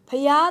ဖ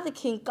ယားသ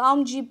ခင်ကော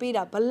င်းကြီးပေး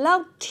တာဘလော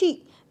က်ထိ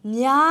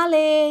များ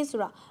လဲဆို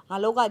တာငါ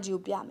လောကကြီး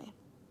ကိုပြမယ်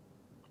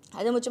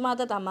အဲဒါမှကျမ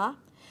တက်တာမှာ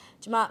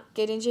ကျမ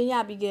ကေတင်ချင်းရ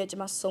ပြီးခဲ့ကျ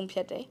မဆုံးဖြ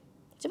တ်တယ်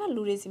ကျမ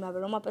လူတွေစီမှာဘ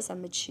ယ်တော့မှပတ်စံ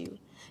မချီဘူး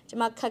ကျ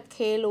မခက်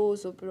ခဲလို့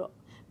ဆိုပြီးတော့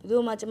ဘယ်သူ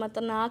မှကျမတ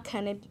နာခံ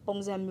တဲ့ပုံ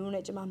စံမျိုး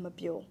နဲ့ကျမမ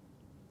ပြော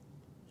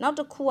နောက်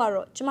တစ်ခုက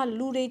တော့ကျမ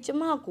လူတွေကျ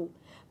မကို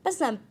ပတ်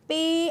စံ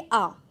ပေး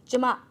အောင်ကျ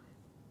မ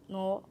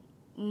နော်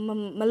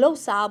မလှုပ်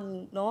စား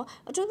ဘူးနော်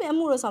အထူးသဖြင့်အ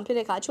မှုတော်ဆောင်ဖြစ်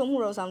တဲ့အခါအချို့မှု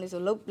တော်ဆောင်တွေ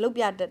ဆိုလှုပ်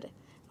ပြတတ်တယ်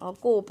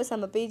ကိုပတ်စံ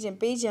မပေးခြ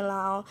င်း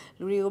လား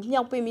လူတွေကို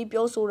မြောက်ပိတ်ပြီး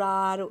ပြောဆိုတာ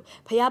တို့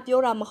ဖះပြော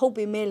တာမဟုတ်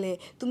ပေမဲ့လေ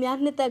သူများ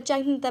နှစ်သက်ကြို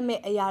က်နှစ်သက်မဲ့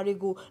အရာတွေ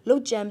ကိုလှု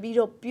ပ်ကြံပြီး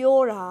တော့ပြော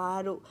တာ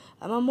တို့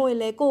မမွေ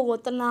လေကို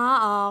တနာ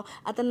အောင်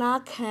အတနာ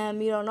ခံ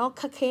ပြီးတော့နော်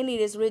ခက်ခဲနေ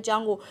တယ်ဆိုတဲ့အကြော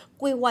င်းကို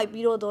ကိုယ်ဝိုက်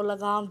ပြီးတော့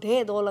၎င်း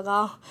တဲ့တော့၎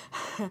င်း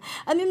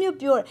အမျိုးမျိုး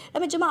ပြောတယ်ဒါ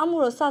ပေမဲ့ကျမအမှု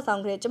တော်စဆော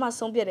င်ခဲ့ကျမ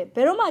ဆုံးပြတ်တယ်ဘ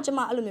ယ်တော့မှကျမ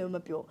အဲ့လိုမျိုးမ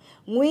ပြော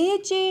ငွေ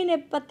ကြေး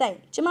နဲ့ပတ်သက်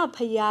ကျမ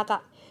ဖះက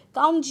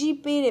ကောင်းကြီး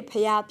ပေးတဲ့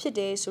ဖះဖြစ်တ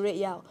ယ်ဆိုတဲ့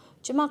အရာ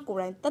ကျမကိုယ်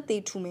တိုင်တက်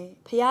သေးထူမယ်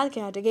ဖះခ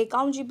င်ကတကယ်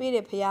ကောင်းကြီးပေးတ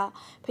ယ်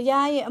ဖះ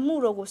ရဲ့အမှု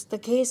တော်ကိုတ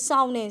ကယ်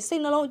စောင့်နေစိ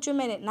တ်နှလုံးအကျွတ်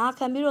မဲ့နဲ့နာ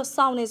ခံပြီးတော့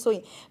စောင့်နေဆိုရ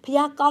င်ဖះ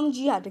ကောင်း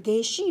ကြီးဟာတက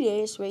ယ်ရှိတ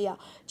ယ်ဆိုရ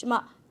ကျမ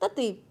တက်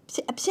သေး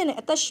အဖြစ်နဲ့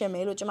အသက်ရှင်မ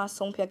ယ်လို့ကျမ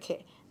ဆုံးဖြတ်ခဲ့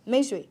မိ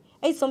တ်ဆွေ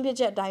အဲ့ဆုံးဖြတ်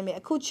ချက်အတိုင်းပဲ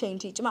အခုချိန်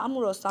ထိကျမအမှု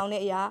တော်စောင့်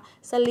တဲ့အရာ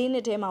14နှ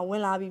စ်ထဲမှာဝ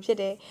င်လာပြီဖြစ်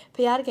တယ်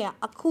ဖះခင်က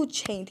အခု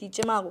ချိန်ထိကျ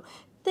မကို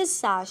သစ္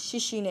စာ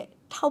ရှိနဲ့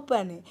ထောက်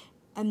ပံ့နေ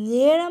အ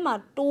မြဲတမ်းမှာ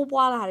တိုး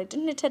ပွားလာတယ်တ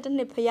စ်နှစ်ထက်တစ်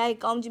နှစ်ဖခင်ရဲ့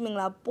ကောင်းကြီးမင်္ဂ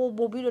လာပို့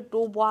ပြီးတော့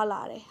တိုးပွား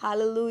လာတယ်ဟာ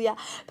လေလုယာ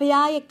ဖခင်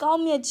ရဲ့ကော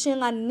င်းမြတ်ခြင်း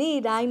ကနေ့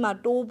တိုင်းမှာ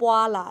တိုး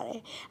ပွားလာတ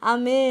ယ်အာ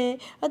မင်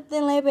အသ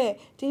င်လည်းပဲ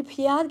ဒီဖ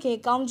ခင်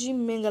ကောင်းကြီး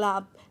မင်္ဂလာ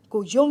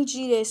ကိုယုံကြ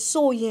ည်တယ်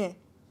ဆိုရင်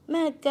မှ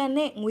န်ကန်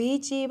တဲ့ငွေ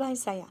ကြေးပိုင်း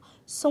ဆိုင်ရာ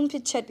ဆုံးဖြ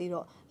တ်ချက်တွေ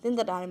တော့သင်တ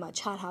ရားထဲမှာ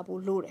ချထား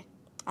ဖို့လိုတယ်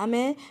အာမ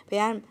င်ဘု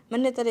ရားမ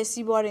နစ်တဲ့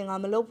စီးပွားတွေငါ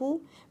မလုပ်ဘူး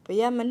ဘု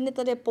ရားမနစ်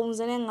တဲ့ပုံ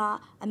စံနဲ့ငါ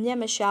အမျက်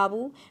မရှာ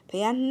ဘူးဘု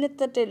ရားနှစ်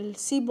တဲ့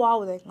စီးပွား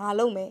ကိုငါ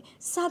လုပ်မယ်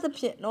စသ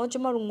ဖြင့်เนาะကျ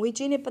မတို့ငွေ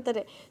ကြေးနဲ့ပတ်သက်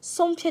တဲ့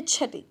ဆုံးဖြတ်ချ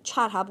က်တွေချ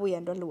ထားဖို့ရ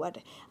န်အတွက်လိုအပ်တ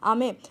ယ်အာ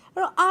မင်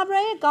အဲ့တော့အာဗြဟံ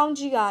ရဲ့ကောင်း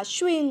ကြီးက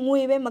ရွှေ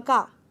ငွေပဲမက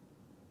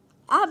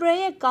အာဗြဟံ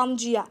ရဲ့ကောင်း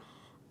ကြီးက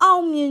အော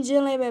င်မြင်ခြ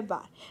င်းလည်းပဲပါ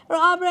အဲ့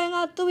တော့အာဗြဟံက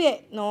သူ့ရဲ့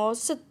နော်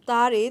စစ်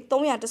သားတွေ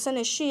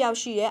318ယောက်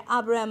ရှိတယ်အာ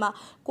ဗြဟံမှာ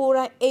ကိုယ်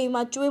တိုင်အိမ်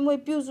မှာကျွေး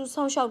မွေးပြုစု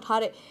ဆောင်ရှောက်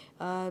ထားတဲ့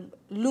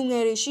လူင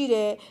ယ်တွေရှိတ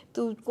ယ်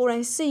သူကိုယ်တို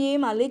င်စစ်ရေး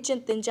မှာလေ့ကျ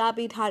င့်သင်ကြား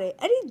ပေးထားတယ်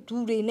အဲ့ဒီဒူ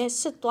တွေနဲ့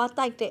စစ်သွား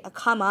တိုက်တဲ့အ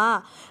ခါမှာ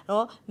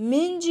နော်မ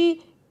င်းကြီး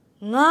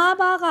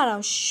9ပါးက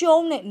တော့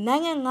ရှုံးတဲ့နို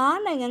င်ငံ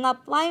9နိုင်ငံက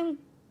ပိုင်း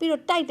ပြီး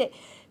တော့တိုက်တဲ့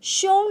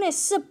ရှုံးတဲ့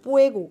စစ်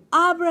ပွဲကို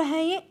အာဗြဟံ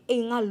ရဲ့အိ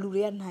မ်ကလူ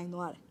တွေကနိုင်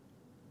သွားတယ်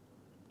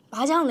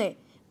ဘာကြောင့်လဲ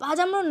ဘာ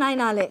ကြောင့်မလို့နိုင်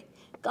တာလဲ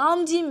ကော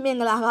င်းကြီးမင်္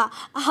ဂလာက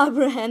အာ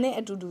ဗြဟံနဲ့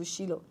အတူတူ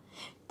ရှိလို့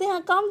သင်ဟာ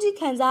ကောင်းကြီး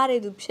ခံစားရ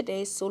တဲ့သူဖြစ်တ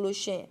ယ်ဆိုလို့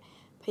ရှိရင်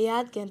ဘု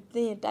ရားကသ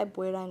င်ရဲ့တိုက်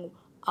ပွဲတိုင်းကို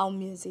အောင်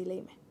မြင်စေလိ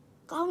မ့်မယ်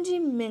။ကောင်း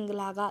ကြီးမင်္ဂ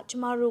လာကကျ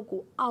မတို့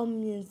ကိုအောင်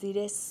မြင်စေ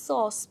တဲ့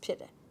source ဖြစ်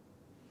တယ်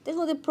။တင်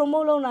ကိုဒီ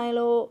promote လုပ်နိုင်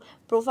လို့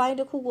profile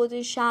တစ်ခုကိုသ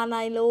င်ရှာ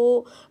နိုင်လို့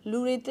လူ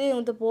တွေသိအော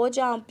င်သဘောကျ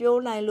အောင်ပြော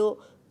နိုင်လို့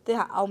သင်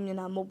ဟာအောင်မြင်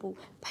တာမဟုတ်ဘူး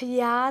။ဖ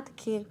ယားသ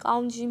ခင်ကော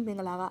င်းကြီးမင်္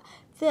ဂလာက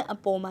သင်အ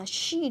ပေါ်မှာ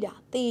ရှိတာ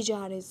သိကြ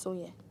တယ်ဆို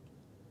ရင်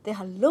သင်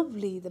ဟာလုတ်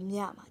လေသ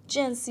မျှမှာ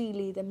ကြံစီ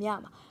လေသမျှ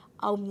မှာ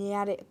အောင်မြင်ရ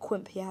တဲ့အခွ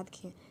င့်ဖယားသခ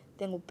င်သ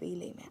င်ကိုပေး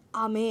လိမ့်မယ်။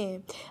အာမင်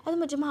။အဲ့ဒါ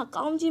မှကျွန်မ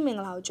ကောင်းကြီးမင်္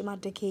ဂလာကိုကျွန်မ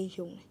တကယ်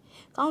ယုံတယ်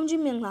။ကောင်း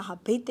ကြီးမင်္ဂလာဟာ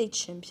ဘိတ်သိက်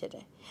ခြင်းဖြစ်တ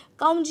ယ်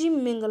။ကောင်းကြီး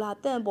မင်္ဂလာ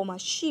တဲ့ပေါ်မှာ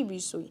ရှိပြီ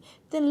ဆိုရင်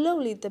သင်လှု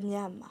ပ်လေသ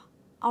မျှမှာ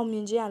အောင်မြ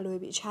င်ခြင်းအလွယ်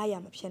ပြီးအခြားရ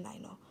မဖြစ်နို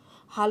င်တော့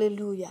။ဟာလေ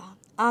လုယာ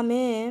။အာမ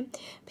င်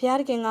။ဘုရား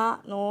သခင်က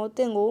နော်သ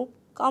င်ကို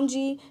ကောင်း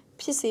ကြီး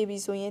ဖြစ်စေပြီ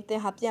ဆိုရင်သ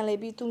င်ဟာပြန်လေ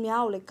ပြီးသူ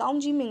များကိုလေကောင်း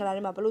ကြီးမင်္ဂလာ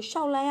တွေမှာဘလို့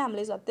ရှောက်လန်းရမ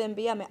လဲဆိုတာသင်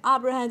ပေးရမယ်အာ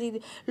ဗြဟံဒီ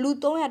လူ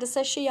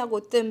318ယောက်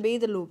ကိုသင်ပေး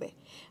တယ်လို့ပဲ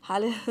ဟာ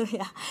လေလု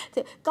ယာ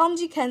ကောင်း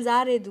ကြီးခံ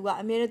စားရတဲ့သူက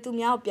အမြဲတမ်းသူ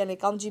များကိုပြန်လေ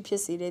ကောင်းကြီးဖြ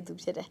စ်စေတဲ့သူ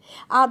ဖြစ်တယ်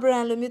အာဗြဟံ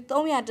လိုမျိုး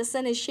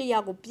318ယော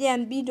က်ကိုပြန်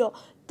ပြီးတော့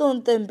တွန်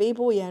တင်ပေး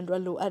ဖို့ရန်အတွ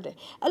က်လိုအပ်တယ်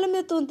အဲ့လို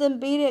မျိုးတွန်တင်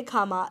ပေးတဲ့အ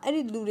ခါမှာအဲ့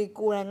ဒီလူတွေ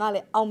ကိုယ်တိုင်ကလ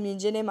ည်းအောင်မြင်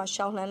ခြင်းထဲမှာ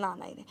ရှောက်လှမ်းလာ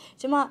နိုင်တယ်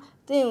ကျမ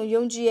သင်ကို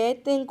ယုံကြည်ရဲ့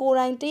သင်ကိုယ်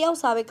တိုင်တယောက်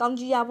စာပဲကောင်း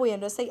ကြီးရဖို့ရန်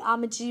အတွက်စိတ်အား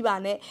မကြီးပါ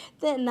နဲ့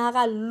သင်အနာက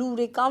လူ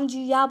တွေကောင်း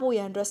ကြီးရဖို့ရ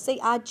န်အတွက်စိ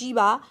တ်အားကြီး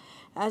ပါ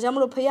အဲကြောင့်မ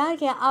လို့ဖ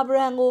ခင်အာဗြ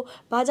ဟံကို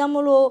ဘာကြောင့်မ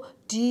လို့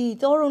D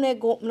多ရုံနဲ့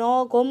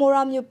နော်ဂေါမော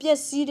ရာမျိုးပြက်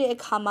စီးတဲ့အ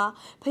ခါမှာ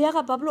ဖခင်က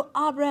ဘာဖြစ်လို့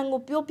အာဗြဟံ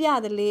ကိုပြောပြ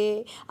တယ်လေ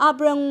အာ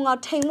ဗြဟံက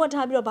ထိန်ဝတ်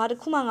ထားပြီးတော့ဘာတစ်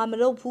ခုမှငါမ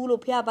လုပ်ဘူး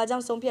လို့ဖခင်ဘာကြော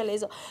င့်ဆုံးဖြတ်လဲ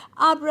ဆို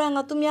အာဗြဟံက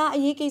သူများအ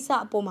ရေးကိစ္စ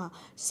အပေါ်မှာ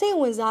စိတ်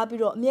ဝင်စား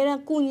ပြီးတော့အမြဲတ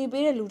မ်းကူညီ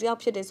ပေးတဲ့လူတစ်ယောက်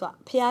ဖြစ်တယ်ဆိုတာ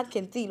ဖခ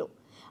င်သိလို့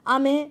အာ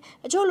မင်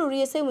အချို့လူတွေ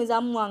ရဲ့စိတ်ဝင်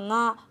စားမှုက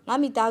ငါ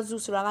မိသားစု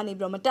ဆိုတာကနေ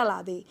ပြီးတော့မတက်လာ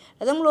သေး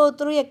ဒါကြောင့်မလို့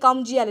သူတို့ရဲ့ကော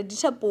င်းကြီးကလည်းဒီ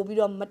ထက်ပိုပြီး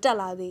တော့မတက်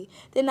လာသေး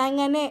တဲ့နိုင်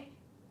ငံနဲ့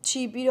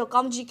ချီပြီးတော့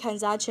ကောင်းကြီးခံ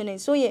စားခြင်းနဲ့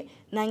ဆိုရင်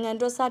နိုင်ငံအ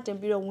တွက်စတင်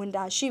ပြီးတော့ဝင်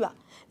တာရှိပါ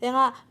သင်က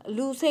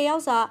လူ10ယော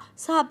က်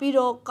စပြီး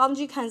တော့ကောင်း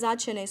ကြီးခံစား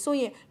ခြင်းနဲ့ဆို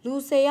ရင်လူ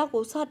10ယောက်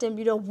ကိုစတင်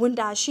ပြီးတော့ဝင်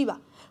တာရှိပါ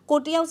ကို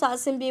တယောက်စာအ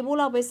ဆင်ပြေဖို့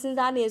လောက်ပဲစဉ်း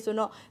စားနေဆို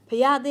တော့ဘု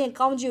ရားအသင်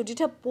ကောင်းကြီးကိုဒီ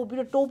ထက်ပိုပြီး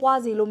တော့တိုးပွား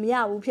စေလို့မရ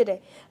ဘူးဖြစ်တယ်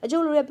အ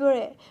ကျိုးလူတွေပြောတ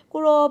ယ်ကို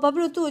ရောဘာဖြ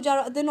စ်လို့သူ့ကိုကြ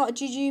တော့အသင်တော့အ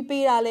ကြီးကြီး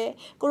ပေးတာလဲ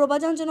ကိုရောဘာ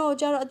ကြောင့်ကျွန်တော်ကို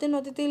ကြတော့အသင်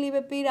တော့တေးသေးလေး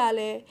ပဲပေးတာ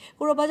လဲ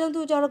ကိုရောဘာကြောင့်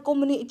သူ့ကိုကြတော့ကုမ္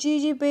ပဏီအကြီး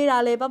ကြီးပေးတာ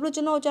လဲဘာဖြစ်လို့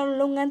ကျွန်တော်ကိုကြတော့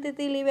လုပ်ငန်းတေး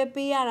သေးလေးပဲ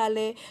ပေးရတာ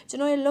လဲကျွန်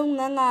တော်ရဲ့လုပ်င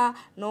န်းက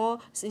နော်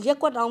ရက်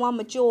ကွက်တောင်မှ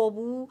မကြော်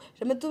ဘူး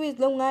ဒါပေမဲ့သူ့ရဲ့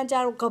လုပ်ငန်းကြ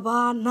တော့ကဘာ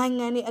နိုင်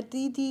ငံနဲ့အ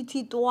သီးသီးထိ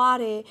သွား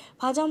တယ်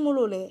ဘာကြောင့်မို့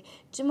လို့လဲ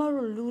ကျမ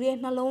တို့လူတွေ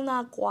နှလုံး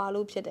သားကွာ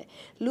လို့ဖြစ်တယ်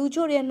လူ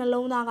ချို့ရဲ့နှ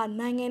လုံးသားက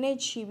နိုင်ငံနဲ့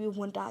ချီပြီးဝ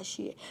င်တာ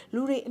ရှိတယ်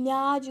လူတွေအ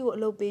များကြီးကိုအ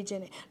လုပ်ပေးခြ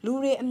င်းတယ်လူ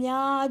တွေအ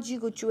များကြီး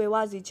ကိုကြွယ်ဝ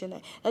စေခြင်းတ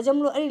ယ်ဒါကြောင့်မ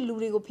လို့အဲ့ဒီလူ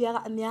တွေကိုဖခင်က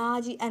အများ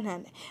ကြီးအံ့ဟန်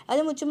တယ်ဒါ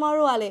ကြောင့်မို့ကျမ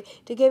တို့ကလည်း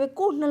တကယ်ပဲ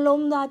ကိုယ်နှ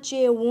လုံးသားကျ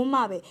ယ်ဝန်းမှ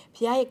ပဲဖခ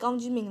င်ရဲ့ကောင်း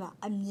ကြီးမင်္ဂလာ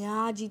အ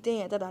များကြီးတင်း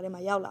ရဲ့တက်တာထဲ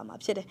မှာရောက်လာမှာ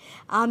ဖြစ်တယ်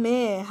အာမ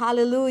င်ဟာ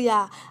လေလုယာ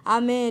အာ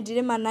မင်ဒီ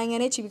ထဲမှာနိုင်ငံ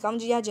နဲ့ချီပြီးကောင်း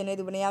ကြီးရခြင်းတဲ့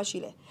သူဘယ်နှယောက်ရှိ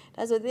လဲ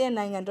ဒါဆိုတဲ့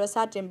နိုင်ငံအတွက်စ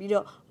တင်ပြီး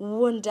တော့ဝ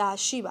န်တာ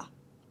ရှိပါ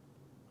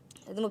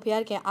ဒါမှမဟုတ်ဖ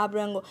ခင်အာဗြ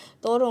ဟံကို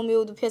တောတော်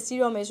မျိုးသူဖြစ်စည်း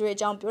တော့မယ်ဆိုတဲ့အ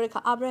ကြောင်းပြောတဲ့အခါ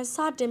အာဗြဟံစ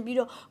တင်ပြီး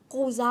တော့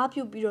ကိုစား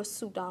ပြုပြီးတော့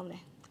ဆုတောင်းတ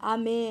ယ်အာ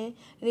မင်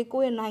ဒီ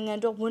ကိုယ့်ရဲ့နိုင်ငံ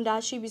အတွက်ဝန်တာ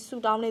ရှိပြီးဆု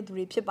တောင်းတဲ့သူ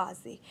တွေဖြစ်ပါ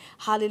စေ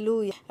ဟာလေလု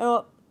ယာအဲ့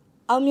တော့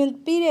အောင်မြင်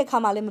ပြီးတဲ့အခါ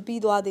မှာလည်းမ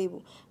ပြီးသွားသေး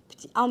ဘူး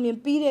အောင်မြင်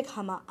ပြီးတဲ့အ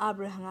ခါမှာအာ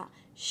ဗြဟံက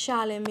ရှာ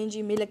လင်မင်း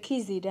ကြီးမေလခိ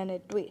ဇေဒက်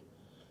နဲ့တွေ့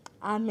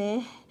အာမင်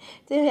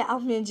တဲ့အော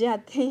င်မြင်ခြင်းက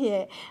သင်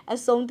ရဲ့အ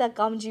ဆုံးသက်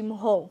ကောင်းကြီးမ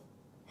ဟုတ်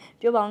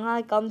ပြောပါငါ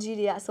ကောင်းကြီး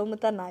တွေကအဆုံးမ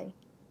သက်နိုင်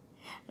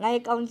ငါ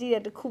ရဲ့ကောင်းကြီး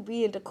တဲ့တစ်ခု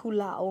ပြီးရင်တစ်ခု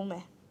လာအောင်မ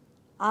ယ်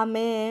အာမ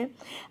င်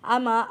အာ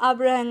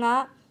ဗြဟံက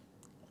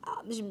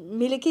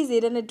မေလခိဇေ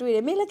ဒက်နဲ့တွေ့တ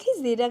ယ်မေလခိ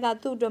ဇေဒက်က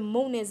သူ့အတွက်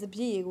မုန့်နဲ့စပျ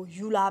စ်ရည်ကို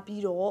ယူလာ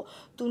ပြီးတော့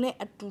သူနဲ့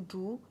အတူ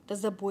တူတ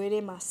စပွဲထဲ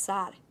မှာ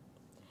စားတယ်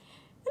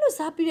အဲ့လို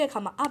စားပြီးတဲ့အခါ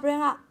မှာအာဗြဟံ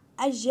က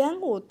အယံ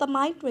ကိုတ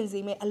မိုင်းတွင်စေ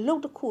မဲ့အလု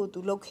ပ်တစ်ခုကိုသူ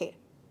လုပ်ခဲ့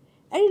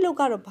အဲ့ဒီလုပ်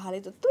ကတော့ဘာလဲ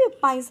ဆိုသူ့ရဲ့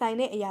ပိုင်ဆိုင်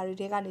တဲ့အရာတွေ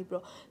ထဲကနေပြီး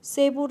တော့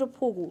ဆေးဖို့တစ်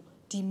ဖို့ကို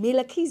ဒီမေလ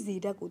ခိဇေ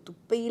ဒက်ကိုသူ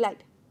ပေးလိုက်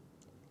တယ်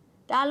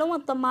ဒါအလုံးက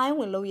သမိုင်းဝ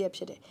င်လို့ရဖြ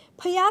စ်တယ်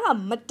ဖခင်က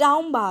မတော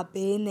င်းပါ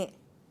ဘဲနဲ့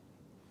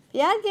ဘု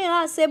ရားခင်က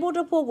ဆေဖို့တ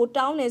စ်ဖို့ကို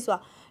တောင်းနေဆို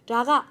တာ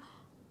ဒါက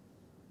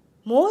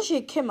မောရှေ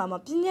ခေတ်မှာပ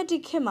ညတ်တိ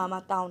ခေတ်မှာ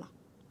တောင်းတာ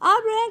အာ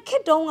ဗြဟံခေ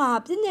တ်တုန်းက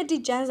ပညတ်တိ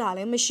ကျမ်းစာလ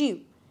ည်းမရှိ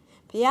ဘူး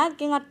ဘုရား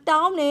ခင်က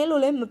တောင်းတယ်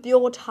လို့လည်းမ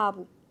ပြောထား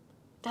ဘူး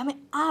ဒါပေမဲ့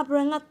အာဗြ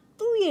ဟံက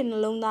သူ့ရဲ့နှ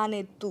လုံးသား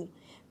နဲ့သူ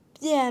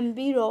ပြန်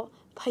ပြီးတော့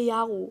ဖခင်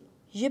ကို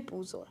ရစ်ပူ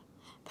ဆိုတာ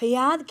ဘု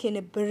ရားခင်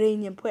နဲ့ဗရိ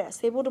ညင်ဖွဲ့တာ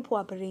ဆေဖို့တစ်ဖို့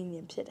ကဗရိည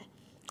င်ဖြစ်တယ်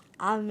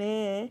အာမ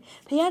င်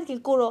ဘုရားသခ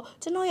င်ကိုတော့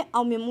ကျွန်တော်ရဲ့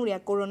အောင်မြင်မှုတွေ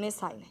ကကိုရိုနဲ့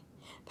ဆိုင်တယ်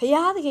ဘု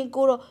ရားသခင်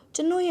ကိုတော့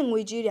ကျွန်တော်ရဲ့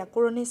ငွေကြေးတွေက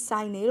ကိုရိုနဲ့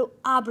ဆိုင်တယ်လို့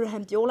အာဗြဟံ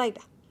ပြောလိုက်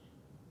တာ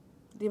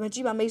ဒီမှာကြ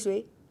ည့်ပါမိတ်ဆွေ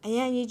အရ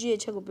င်အရေးကြီးတဲ့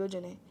အချက်ကိုပြောချ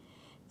င်တယ်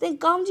သင်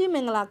ကောင်းကြီးမ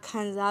င်္ဂလာ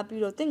ခံစား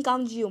ပြီးတော့သင်ကော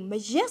င်းကြီးကိုမ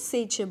ရက်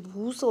စေချင်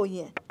ဘူးဆိုရ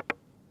င်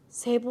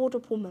ဆဲဖို့တ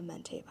စ်ဖို့မှန်မှ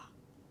န်ထဲပါ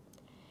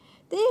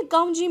သင်ရဲ့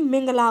ကောင်းကြီးမ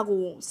င်္ဂလာ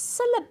ကိုဆ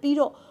က်လက်ပြီး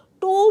တော့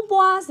တိုး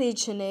ပွားစေ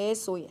ချင်တယ်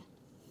ဆိုရင်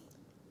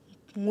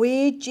ငွေ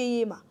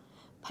ကြေးမှာ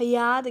ဖ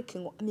ယားသခ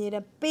င်ကိုအမြဲတ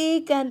မ်းပေး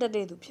ကမ်းတတ်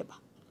တဲ့သူဖြစ်ပါ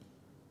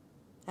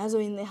ဒါ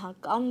ဆိုရင်သင်ဟာ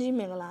ကောင်းကြီး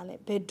မင်္ဂလာနဲ့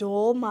ဘယ်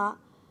တော့မှ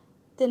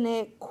သင်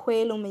နဲ့ခွဲ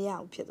လို့မရ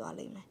ဘူးဖြစ်သွား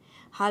လိမ့်မယ်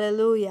ဟာလေ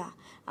လုယာ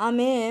အာမ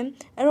င်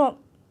အဲ့တော့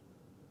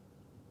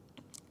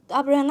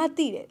အာဗြဟံက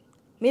သိတယ်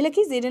မေလ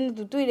ခိဇေဒက်နဲ့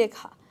သူတွေ့တဲ့အ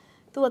ခါ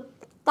သူက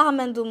တာမ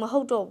န်သူမဟု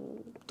တ်တော့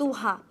ဘူးသူ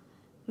ဟာ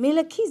မေလ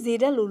ခိဇေ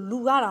ဒက်လိုလူ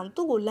ကတော့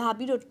သူ့ကိုလာ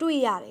ပြီးတော့တွေ့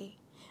ရတယ်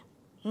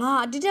ငါ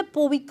ဒီတက်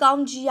ပို့ပြီးကော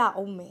င်းကြီးရ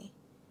အောင်မယ်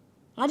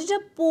ငါဒီတ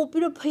က်ပို့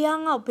ပြီးတော့ဖယား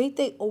ငါ့ကိုဘိတ်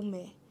သိက်အောင်မ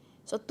ယ်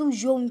ဆိုတော့ तू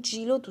ယုံကြ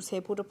ည်လို့ तू ဆ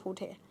ယ်ဖို့တဖို့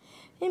ထဲ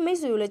ဟင်မိတ်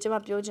ဆွေကိုလည်းကျွန်မ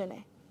ပြောချင်တ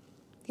ယ်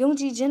ယုံ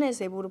ကြည်ခြင်းနဲ့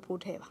ဆယ်ဖို့တဖို့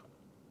ထဲပါ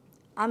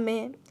အာမ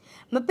င်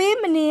မပေး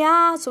မနေရ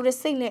ဆိုတဲ့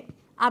စိတ်နဲ့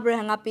အာဗြ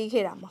ဟံကပေး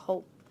ခဲ့တာမဟု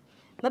တ်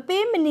မ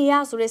ပေးမနေရ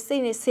ဆိုတဲ့စိ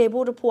တ်နဲ့ဆယ်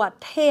ဖို့တဖို့က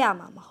ထဲရ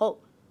မှာမဟုတ်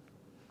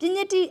ပြည့်ည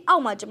က်တီအော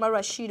က်မှာကျွန်မ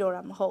တို့ကရှိတော့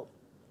တာမဟုတ်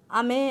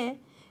အာမင်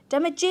ဒါပေ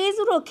မဲ့ဂျေ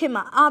ဇုတော်ခင်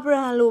မှာအာဗြ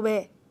ဟံလိုပဲ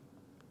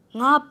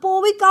ငါ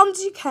ပို့ပြီးကောင်း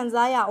ကြီးခံ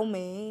စားရအောင်မ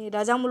ယ်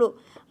ဒါကြောင့်မလို့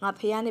ငါ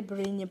ဖះနဲ့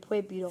ဗြိညင်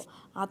ဖွဲ့ပြီးတော့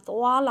ငါ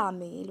သွားလာ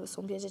မယ်လို့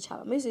ဆုံးဖြတ်ချက်ချ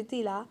ပါမိတ်ဆွေသိ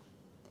လား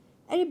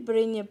အဲ့ဒီ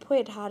ဗြိညင်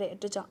ဖွဲ့ထားတဲ့အ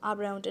တွက်ကြောင့်အာ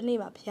ဗြဟံတနေ့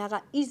မှာဖះက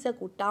ဣဇက်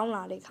ကိုတောင်း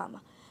လာတဲ့အခါ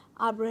မှာ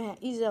အာဗြဟံ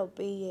ဣဇက်ကို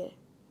ပေးရဲ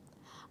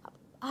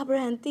အာဗြ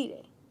ဟံသိတ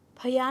ယ်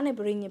ဖះနဲ့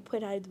ဗြိညင်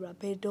ဖွဲ့ထားတဲ့သူက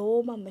ဘယ်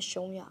တော့မှမ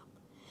ရှုံးရဘူး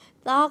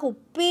သားကို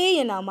ပေးရ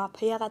င်တော့မှ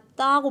ဖះက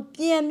သားကို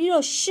ပြန်ပြီး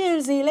တော့ရှင်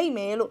စေလိမ့်မ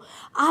ယ်လို့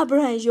အာဗြ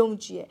ဟံယုံ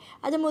ကြည်ရဲ့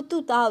အဲဒါမို့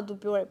သူ့သားကိုသူ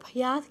ပြောတယ်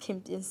ဖះခင်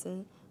ပြင်ဆင်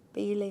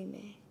ပေးလိမ့်မ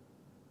ယ်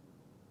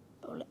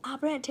အာ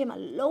ဗြဟံအထက်မှာ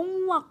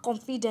လုံးဝ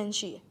confidence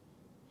ရှိတယ်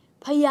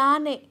ဖယား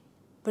နဲ့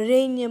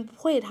ဗြိညင်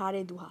ဖွဲ့ထား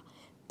တဲ့သူဟာ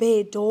ဘ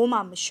ယ်တော့မှ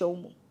မရှုံး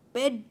ဘူး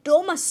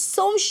bedoma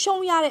song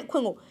show yare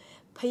quingo.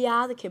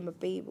 Payada came a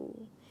baby.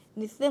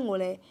 Nithing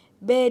will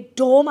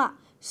bedoma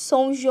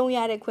song show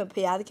yare quin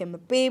payada came a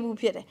baby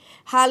pit.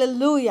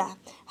 Hallelujah.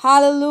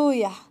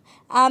 Hallelujah.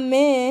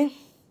 Amen.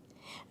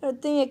 I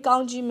think a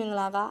county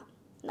minglaga.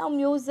 Now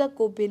music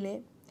go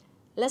bine.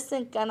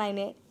 Lesson can I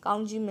ne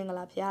county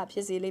mingla pia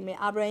pizzy me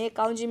abraham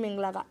county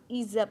minglaga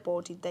is a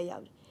body day.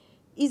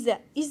 Is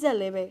a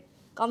leve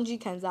county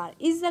kanzar.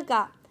 Is a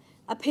ga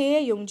a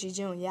pay young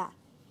jijon ya.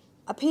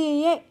 A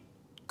pay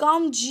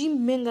county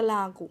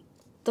minglago.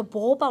 The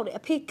ball about it. A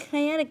pay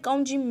can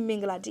county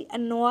mingladi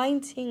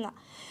anointing.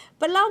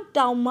 But loud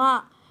down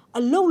ma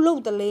a low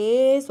the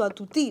lace or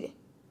to tea.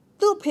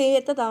 To pay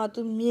at the time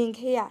to ming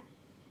here.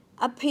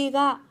 A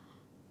pega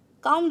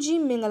county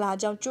mingla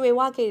jump to a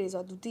wake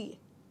or to tea.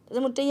 The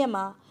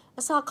Mutayama,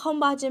 a saw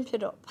combat jim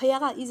pedo,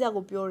 Payaga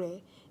Isago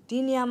Biore,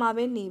 Dinia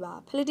Mabe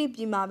Niba, Pelitip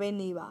Mabe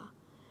Niba,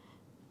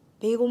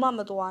 Beguma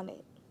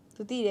Matuane,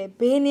 to tea,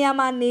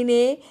 Beniama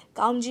Nene,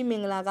 County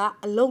Minglaga,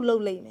 a low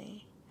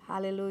lame.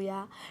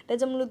 Hallelujah.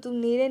 That's a little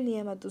near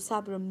near to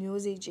sabrum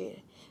music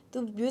j.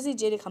 To music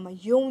j come a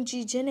young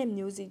G gen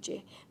music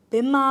j.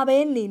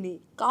 Bemabe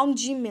Nini,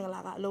 County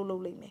Minglaga, low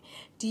lame.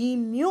 Di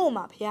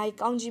Mioma, Pia,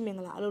 County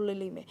Mingla, low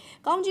lame.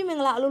 County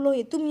Mingla,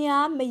 low to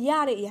Mia,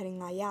 Mayari earing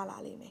a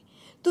yala lame.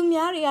 To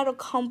Miari are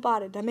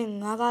compare, the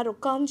men Nagaro,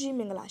 County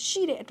Mingla,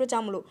 she at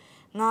Jamlu,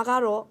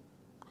 Nagaro,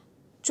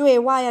 Joe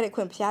wire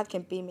equin Piat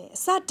can be me.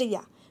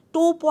 Satia,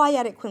 two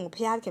wire equin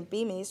Piat can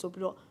be me, so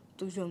blow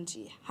to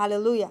Junji.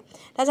 Hallelujah.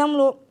 That's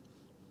Jamlu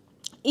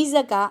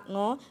Isaka,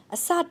 no, a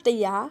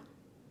Satia,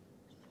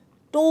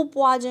 two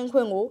poison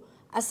quingo.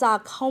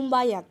 Asa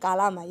Kambaya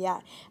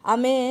Kalamaya.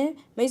 Amen.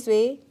 Miss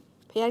Way,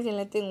 Piakin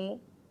letting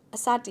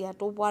Asatia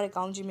to Wari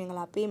County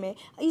Mingla Pime,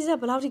 Isa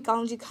Belauti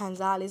County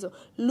Kanzales,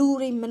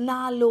 Luri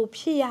Manalo,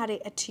 Piare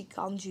a tea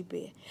county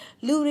bay.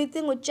 Luri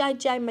thing with Jai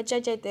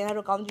Machaja,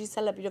 the county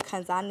celebrate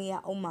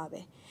Kanzania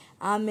Omabe.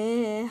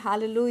 Amen.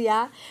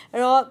 Hallelujah.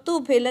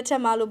 To pay letter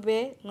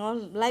Malube, no,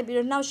 like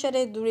you now shed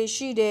it do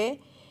she day,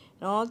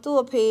 no,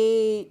 to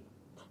pay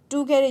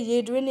 2 get a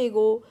ye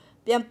dwinigo,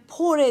 bien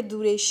poor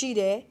do she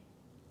day.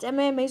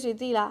 Jame makes with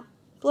Dila,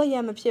 do I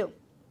am a pew.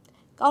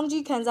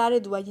 County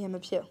Kanzari do I am a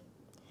pew.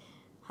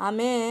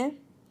 Amen.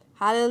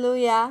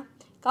 Hallelujah.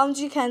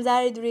 County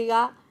Kanzari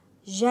driga,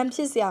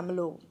 Jampis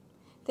Yamlo.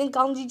 Then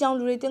County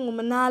John rating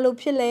Manalo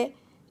Pile,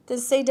 then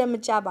say them a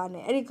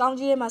jabane. Every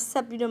county must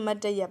separate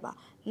Matayaba.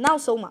 Now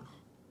soma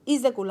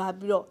is the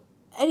Gulabro.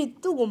 Every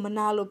two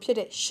Manalo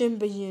Pire,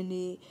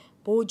 Shimbayuni,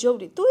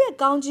 Bojodi, do a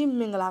county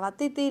minglaga,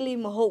 Titili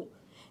Maho.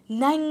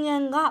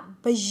 Nanyanga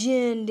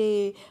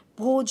Bajende,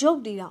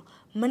 Bojodi.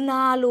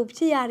 Manalo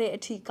Piare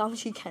at tea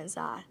county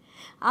Kansar.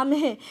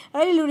 Amen.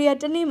 Hallelujah.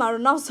 Tanima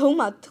now so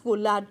much to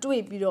la do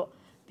a biro.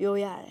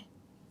 Bioyare.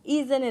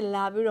 Isn't a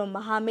labiro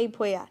Mahame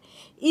Poya.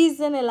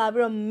 Isn't a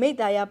labiro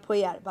Medaya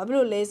Poya.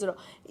 Bablo Lazaro.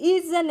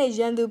 Isn't a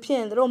Jandu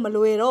Pian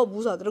Romaloero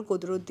Busa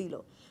Drocodro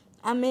Dilo.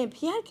 Amen.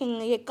 Pierre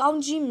can a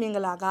county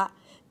mingalaga.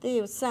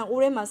 They sang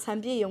Urema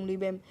Sambi young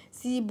libem,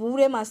 see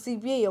Burema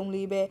Sibi young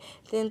libe,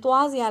 then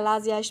Toazia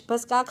Lazia,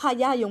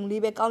 Pascaca young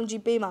libe, county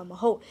payma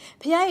ho.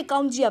 Pia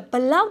county a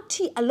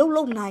balauti a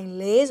low 9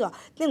 laser,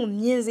 then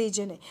music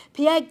gene.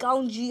 Pia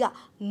county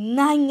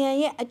 9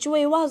 a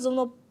joy was on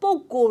a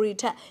poco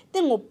rita,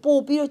 then a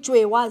popio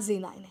joy was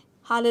in 9.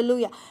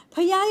 Hallelujah.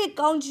 Pia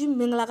county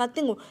minglaga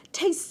thing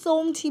taste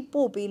some tea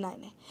poppy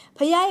 9.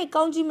 Paya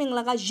county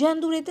minglaga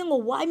jandurating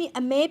or why me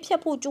a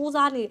mapia po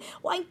Josani,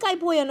 why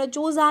Kaipo and a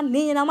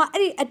Josani, Nama,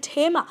 a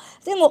tema,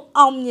 thing of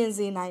omnions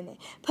in nine.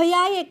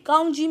 Paya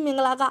county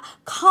minglaga,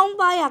 come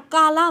by a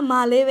gala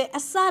maleve, a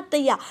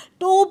satya,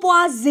 two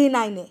boas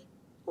zinine.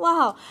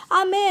 Wow,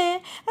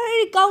 Amen.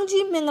 Every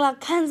county mingla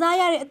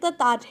Kanzaya at the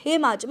tat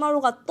hema,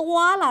 Jamaruga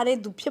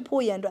toala do people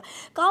yandra.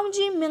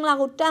 County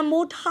minglago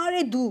tambo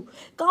tare do.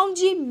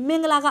 County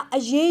minglaga a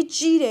ye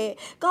chire.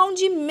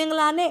 County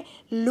minglane,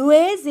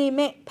 Lueze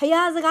me,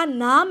 Payazaga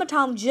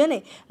namatam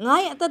journey.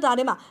 Ngai at the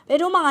tarima,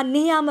 Pedoma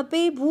neama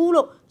pay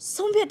bulo,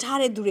 some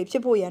tare do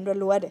people yandra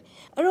luade.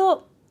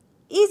 Ero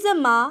is a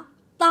ma,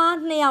 ta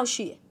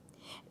neaushi.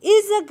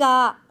 Is a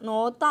ga,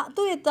 no, ta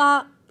to it.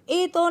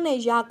 Eton a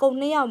Jacob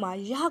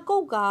Neama,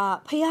 Jacob,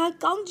 Paya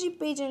county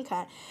pageant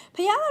can.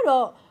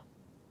 Payaro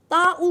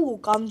ta u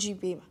county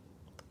beam.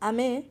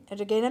 Amen.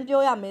 And again, I'm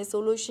your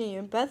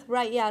solution,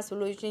 birthright ya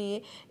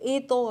solution,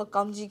 eto a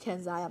county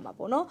can Zayama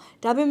bono.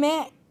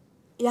 Dabime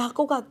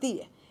Jacob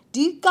tea.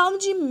 Di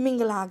county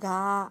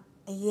minglaga,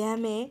 a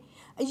yame,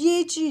 a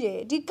ye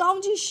chide, di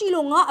county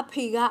shilonga a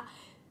pega.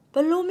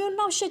 Balomio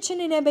now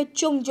shitching in a bit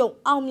jong,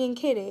 almian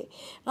kere.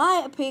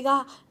 I a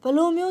pega,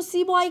 Balomio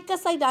see boy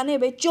casaidane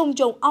be jong,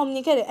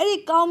 almian kere.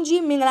 Any county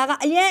minglaga,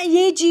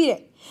 ye gire.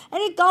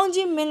 Any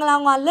county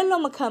minglanga,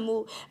 lello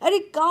macamu,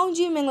 any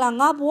county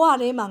minglanga,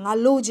 boare manga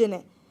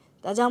logene.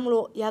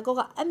 Tajamlo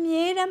Yagoga, a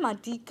miera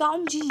mati,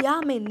 county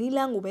yame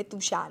nilango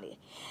betu shani.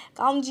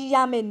 County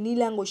yame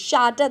nilango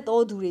shattered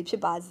all to rape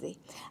bazi.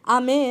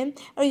 Amen.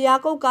 A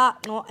Yagoga,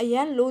 no, a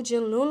yan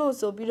logian lolo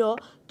so below.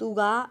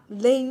 Tuga,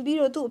 lane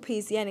biro to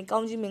PC and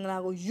county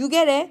minglago. You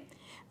get it?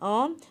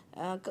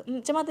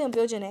 ကျမတင်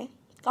ပြောချင်တယ်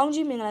ကောင်း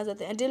ကြီးမင်္ဂလာဆို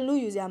တဲ့အတင်းလူ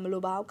ယူစရာမ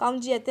လိုပါဘူးကောင်း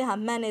ကြီးရဲ့တင်ဟာ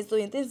မှန်နေဆို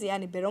ရင်တင်စီက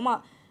နေဘယ်တော့မှ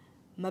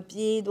မ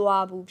ပြေး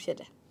သွားဘူးဖြစ်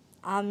တယ်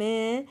အာမ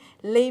င်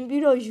လိန်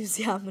ပြီးတော့ယူစ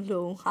ရာမ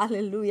လိုဟာ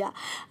လေလုယာ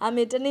အာမ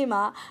င်တနေ့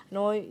မှာ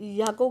နော်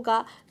ယာကုပ်က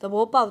သ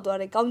ဘောပေါက်သွား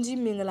တယ်ကောင်းကြီး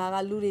မင်္ဂလာက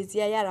လူတွေစီ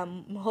ရတာ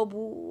မဟုတ်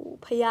ဘူး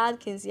ဖယား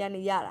ခင်စီက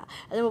နေရတာ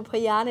အဲဒါဖ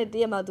ယားနဲ့တ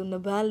ရက်မှာသူန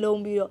ဘန်း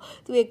လုံးပြီးတော့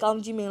သူ့ရဲ့ကောင်း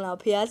ကြီးမင်္ဂလာ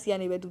ဖယားစီက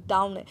နေပဲသူ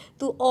တောင်းတယ်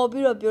သူអော်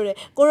ပြီးတော့ပြောတယ်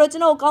ကိုရောကျွ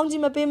န်တော်ကောင်း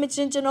ကြီးမပေးမချ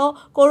င်းကျွန်တော်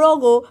ကိုရော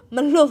ကိုမ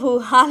လွတ်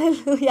ဘူးဟာလေ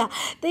လုယာ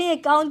တင်းရဲ့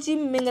ကောင်းကြီး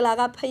မင်္ဂလာ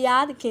ကဖ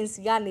ယားခင်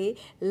စီကနေ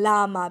လာ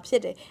မှာဖြ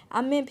စ်တယ်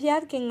အာမင်ဖ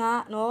ယားခင်က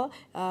နော်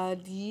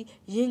ဒီ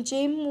ယဉ်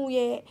ကျေးမှု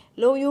ရဲ့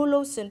လုံရိုး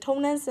လုံစင်ထုံ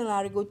နှန်းစင်လာ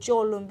တွေကို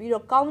ကြော်လွန်ပြီး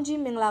တော့ကောင်း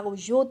ကြီးမင်္ဂလာကို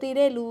ယိုသေး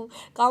တဲ့လူ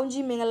ကောင်း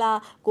ကြီးမင်္ဂလာ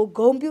ကို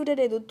ဂုံပြုတ်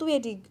တဲ့သူ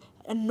ရဲ့ဒီ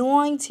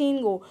anointing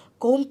ကို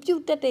ဂုံပြု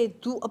တ်တဲ့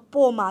သူအ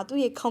ပေါ်မှာသူ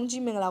ရဲ့ကောင်း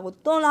ကြီးမင်္ဂလာကို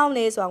တွန်းလောင်း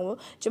နေဆိုတာကို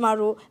ကျမ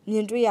တို့မြ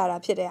င်တွေ့ရတာ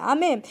ဖြစ်တယ်အာ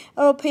မင်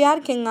အဲ့တော့ဖ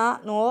ခင်က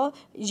နော်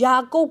ယာ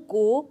ကုပ်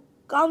ကို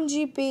ကောင်း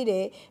ကြီးပေးတ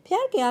ယ်ဖ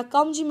ခင်က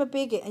ကောင်းကြီးမ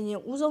ပေးခင်အရင်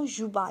ဦးဆုံး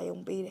ယူပါယုံ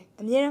ပေးတယ်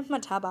အမြဲတမ်းမှ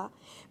တ်ထားပါ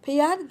ဖ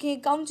ခင်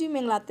ကကောင်းကြီးမ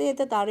င်္ဂလာတဲ့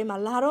တက်တာတွေမှာ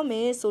လာတော့မ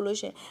ယ်ဆိုလို့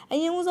ရှင်အ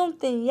ရင်ဦးဆုံး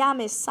သင်ရ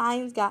မယ်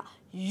signs က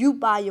ယူ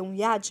ပါယုံ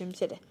ရခြင်း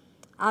ဖြစ်တယ်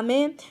အာမ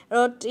င်အဲ့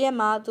တော့တရက်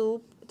မှာသူ့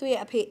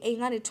ရဲ့အဖေအိမ်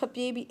ကနေထွက်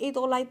ပြေးပြီးအိတ်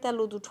တော်လိုက်တက်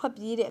လို့သူထွက်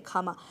ပြေးတဲ့အခါ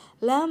မှာ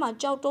လမ်းမှာ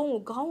ကြောက်တုံး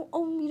ကိုခေါင်း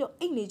အုံပြီးတော့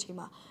အိတ်နေချိန်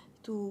မှာ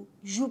သူ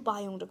ယူပါ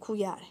ယုံတစ်ခု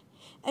ရတယ်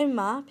အဲ့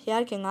မှာဖ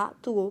ခင်က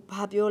သူ့ကို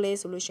ဘာပြောလဲ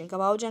ဆိုလို့ရှင်က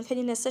ပ္ပဦးကျမ်းခန်း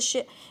ကြီး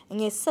28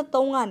ငွေ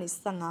73ကနေ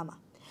15မှာ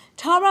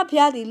ထာဝရဘု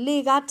ရားသည်လေ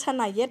ကားထက်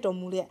၌ရက်တော်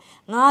မူလျက်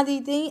ငါသ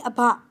ည်သင်အဘ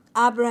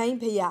အာဗြ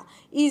ဟိဖျား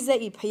ဣဇက်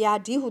ဤဖျား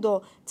ဒီဟုသော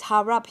သာ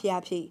ရ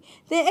ဖျားဖြစ်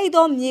သင်အိတ်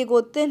သောမြေ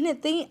ကိုသင်နှင့်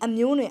သင်အ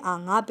မျိုးနွယ်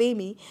အားငါပေး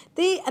မည်သ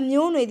င်အ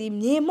မျိုးနွယ်သည်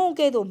မြေမှုန့်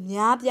ကဲ့သို့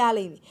များပြား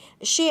လိမ့်မည်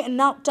အရှိအ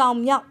နောက်တောင်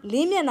မြောက်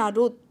လေးမျက်နှာ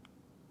တို့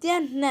ပြ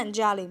န့်နှံ့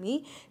ကြလိမ့်မည်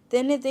သ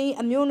င်နှင့်သင်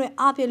အမျိုးနွယ်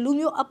အားဖြင့်လူ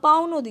မျိုးအပေါ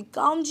င်းတို့သည်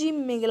ကောင်းကြီး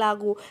မင်္ဂလာ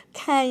ကို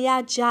ခံရ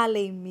ကြ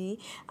လိမ့်မည်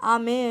အာ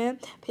မင်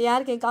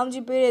ဖျားခင်ကောင်း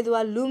ကြီးပေးတဲ့သူက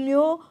လူ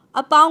မျိုး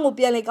အပေါင်းကို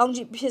ပြန်လေကောင်း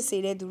ကြီးဖြစ်စေ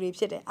တဲ့သူတွေ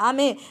ဖြစ်တယ်အာမ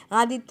င်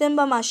ငါဒီသင်ဘ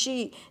က်မှာရှိ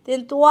သ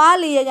င်သွား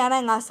လေရ၌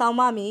ငါဆောင်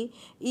မမည်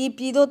ဤ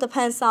ပြည်သို့တဖ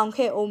န်ဆောင်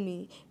ခဲ့အောင်မ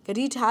ည်ဂ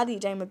ရိထားသည့်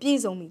အတိုင်းမပြည့်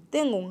စုံမီသ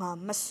င်ကိုငါ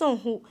မစွန့်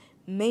ဟု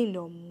မိန်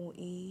တော်မူ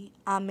၏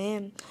အာမင်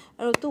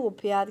အဲ့တော့သူ့ကို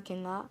ဖျားခ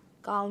င်က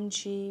ကောင်း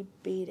ကြီး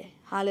ပေးတယ်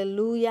ဟာလေ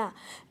လုယာ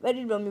အဲ့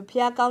ဒီလိုမျိုး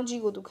ဖျားကောင်း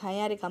ကြီးကိုသူခံ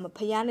ရတဲ့အခါမှာ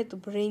ဖျားနဲ့သူ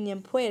ဗြိဉ္ဉ်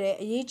ဖွဲ့တယ်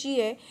အရေးကြီး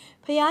ရဲ့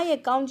ဖျားရဲ့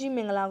ကောင်းကြီးမ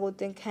င်္ဂလာကို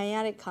သင်ခံရ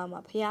တဲ့အခါမှာ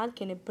ဖျားခ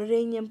င်နဲ့ဗြိ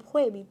ဉ္ဉ်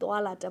ဖွဲ့ပြီး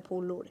သွားလာတတ်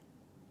ဖို့လိုတယ်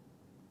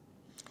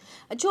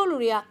အချို့လူ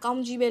တွေကကော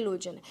င်းကြီးပဲလို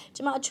ချင်တယ်ကျ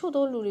မအချို့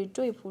သောလူတွေ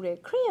တွေ့ဖူးတယ်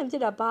ခရိယန်ဖြ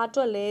စ်တာဘာအ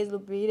တွက်လဲ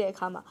လို့ပြောတဲ့အ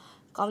ခါမှာ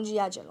ကောင်းကြီး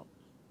ရကြလို့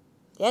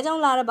တရားကြော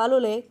င့်လာတယ်ဘာ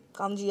လို့လဲ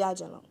ကောင်းကြီးရ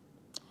ကြလို့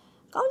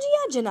ကောင်းကြီးရ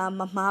ကြတာ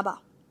မမှားပါဒါ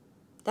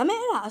ပေမဲ့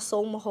အဲ့ဒါအ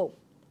ဆုံးမဟုတ်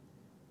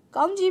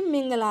ကောင်းကြီးမ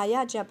င်္ဂလာရ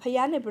ကြဖခ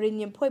င်နဲ့ဗြိ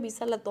ဉ္ဉ်ဖွဲ့ပြီးဆ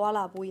က်လက်သွား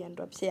လာဖို့ရန်အ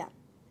တွက်ဖြစ်ရ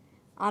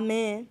အာမ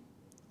င်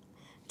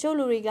ချို့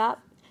လူတွေက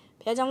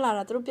ဘုရားကြောင့်လာ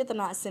တာသူတို့ပြဿ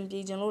နာအစဉ်ပြေ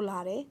ခြင်းလို့လာ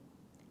တယ်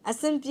အ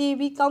စဉ်ပြေ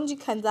ပြီးကောင်းကြီး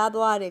ခံစား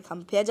သွားတဲ့အခါ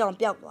ဘုရားကြောင့်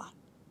ပျောက်သွား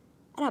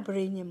အဲ့ဒါ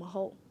ဗြိဉ္ဉ်မ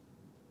ဟုတ်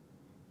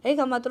အဲ့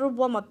ခါမှာသူတို့ဘ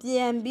ဝမှာပြ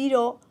န်ပြီး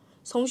တော့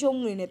ဆုံးရှုံး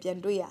မှုတွေနဲ့ပြန်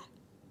တွေ့ရ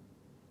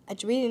အ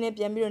ကျွေးတွေနဲ့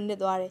ပြန်ပြီးတော့နစ်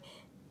သွားတယ်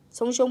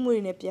ဆုံးရှုံးမှု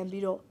တွေနဲ့ပြန်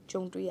ပြီးတော့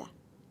ကြုံတွေ့ရ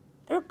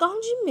အဲ့တော့ကောင်း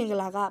ကြီးမင်္ဂ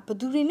လာကဘ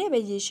သူတွေနဲ့ပဲ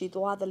ရေရှည်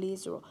သွားသလဲ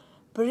ဆိုတော့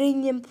ဗြိ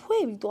ဉ္ဉ်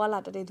ဖွဲ့ပြီးသွားလာ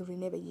တဲ့သူတွေ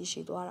နဲ့ပဲရေရှ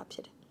ည်သွားတာဖြ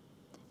စ်တယ်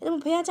အဲ့ဒါ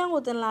ဘုရားကျောင်း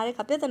ကိုတင်လာတဲ့အ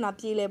ခါပြဿနာ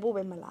ပြေလည်ဖို့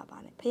ပဲမလာပါ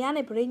နဲ့ဘုရား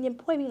နဲ့ဗြိဉ္ဉ်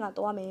ဖွဲ့ပြီးငါ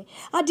သွားမယ်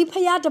ဒီဘု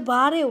ရားတ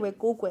ပါးတွေကိုပဲ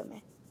ကိုးကွယ်မ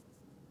ယ်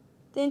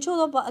သင်ချို့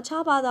တော့အ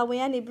ခြားဘာသာဝ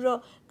င်ကနေပြီးတော့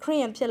ခရိ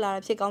ယန်ဖြစ်လာတာ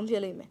ဖြစ်ကောင်းဖြ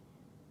စ်လိမ့်မယ်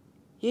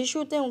ယေရှု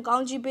သင်ကိုကော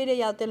င်းကြီးပေးတဲ့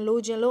ရောက်သင်လို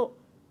ချင်လို့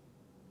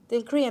သ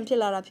င်ခရိယန်ဖြစ်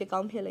လာတာဖြစ်ကော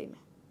င်းဖြစ်လိမ့်မ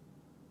ယ်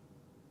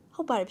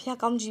ဟုတ်ပါတယ်ဘုရား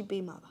ကောင်းကြီး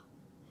ပေးမှာပါဒါ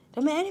ပေ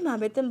မဲ့အဲ့ဒီမှာ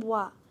ပဲသင်ဘဝ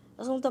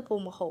အဆုံးသတ်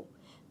ဖို့မဟုတ်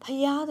ဘု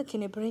ရားသခ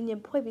င်နဲ့ဗြိဉ္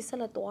ဉ်ဖွဲ့ပြီးဆက်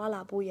လက်သွား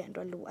လာဖို့ရန်အ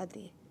တွက်လိုအပ်တ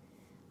ယ်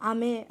အာ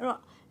မင်အဲ့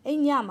တော့အဲ့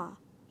ညမှာ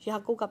ယာ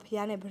ကုပ်ကဘု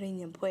ရားနဲ့ဗြိ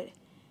ဉ္ဉ်ဖွဲ့တယ်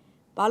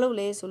ဘာလို့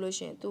လဲဆိုလို့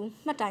ရှိရင် तू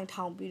မှတ်တိုင်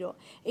ထောင်ပြီးတော့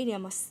အဲ့ဒီ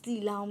မှာစီ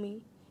လောင်းပြီး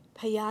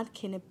ဘုရားသခ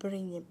င်နဲ့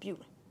ဗြိဉ္ဉ်ပြု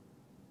တယ်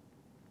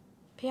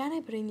ဘုရား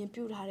နဲ့ဗြိဉ္ဉ်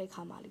ပြုထားတဲ့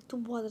ခါမှာလေ तू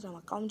ဘဝသက်တာ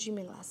မှာကောင်းကြီးမ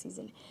င်္ဂလာစီစ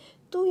ဉ်တယ်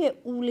သူ့ရဲ့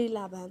ဦးလေး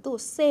လာပန်းသူ့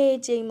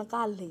10ချိန်မက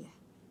လိမ်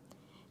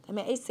ဒါပေ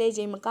မဲ့အဲ့10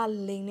ချိန်မက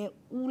လိမ်နဲ့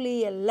ဦးလေး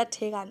ရဲ့လက်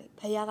ထဲကနေ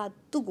ဘုရားက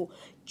သူ့ကို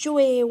ကြွ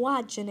ယ်ဝ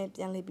ခြင်းနဲ့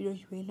ပြန်လေပြီးတော့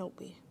ရွေးနှုတ်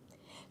ပေးတယ်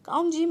ကော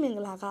င်းကြီးမင်္ဂ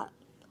လာက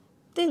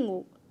တင့်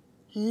ကို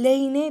လိ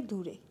မ်တဲ့သူ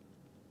တွေ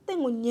တင့်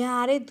ကိုညာ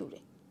တဲ့သူ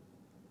တွေ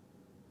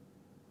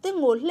တင့်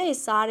ကိုလှည့်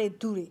စားတဲ့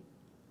သူတွေ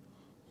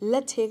လ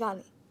က်ထဲက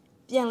နေ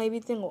ပြန်လေ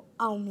ပြီးတင့်ကို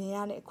အောင်မြင်ရ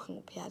တဲ့အခွင့်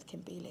ကိုဘုရားခ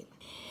င်ပေးလိုက်မယ်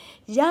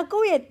ယာကု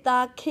ပ်ရဲ့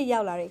သားခေတ်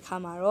ရောက်လာတဲ့အခါ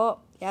မှာတော့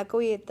ယာကု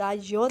ပ်ရဲ့သား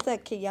ယောသ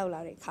ခေတ်ရောက်လာ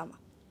တဲ့အခါမှာ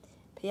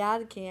ဘုရား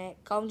ခင်ရဲ့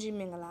ကောင်းကြီး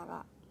မင်္ဂလာက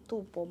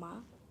သူ့ပေါ်မှာ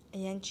အ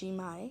ရန်ကြီး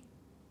မာတယ်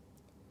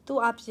သူ့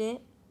အပြင်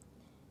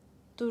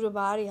သူတစ်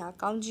ပါးတွေဟာ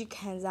ကောင်းကြီး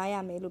ခံစားရ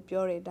မယ်လို့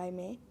ပြောတဲ့အတိုင်း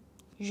ပဲ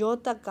ယော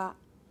သက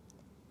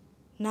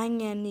နိုင်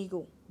ငံนี้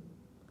ကို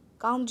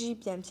ကောင်းကြီး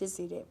ပြန်ဖြစ်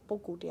စေတဲ့ပု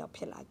ဂ္ဂိုလ်တစ်ယောက်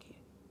ဖြစ်လာခဲ့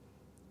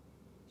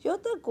ယော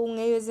သကိုင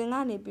ယ်ရွယ်စဉ်က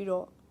နေပြီး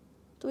တော့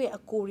သူ့ရဲ့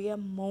အကိုတွေက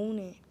မုန်း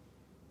တယ်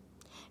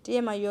တရ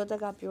က်မှာယောသ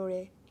ကပြောတ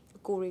ယ်အ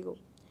ကိုတွေကို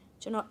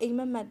ကျွန်တော်အိမ်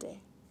မက်တယ်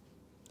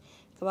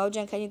ကပောက်ကျ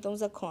န်ခန်းကြီး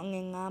39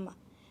ငွေ9မှာ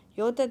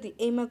ရောသက်သည်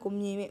အိမ်မက်ကို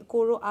မြင်၍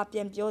ကိုတို့အားပြ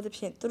န်ပြောသည်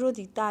ဖြင့်သူတို့သ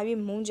ည်တာ၍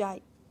မုန်းကြ၏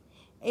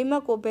အိမ်မ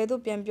က်ကိုဘယ်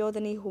သို့ပြန်ပြောသ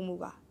ည်နည်းဟုမူ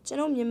ကားကျွ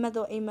န်ုပ်မြင်မှတ်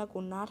သောအိမ်မက်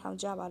ကိုနားထောင်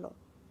ကြပါလော့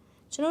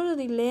ကျွန်ုပ်တို့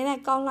သည်လဲ၌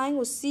ကောင်းလိုင်း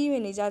ကိုစီး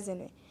၍နေကြစဉ်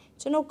တွင်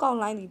ကျွန်ုပ်ကောင်း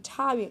လိုင်းသည်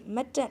ထား၍မ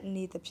တ်တက်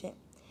နေသည်ဖြင့်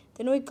သ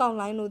င်တို့ကောင်း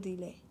လိုင်းတို့သည်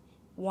လည်း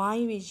ဝို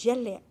င်း၍ရက်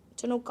လျက်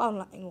ကျွန်ုပ်ကောင်း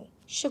လိုင်းကို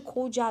ရှစ်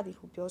ခိုးကြသည်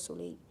ဟုပြောဆို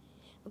လေ၏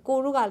အကို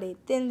တို့ကလည်း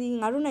တင်းသည်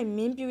ငါတို့၌မ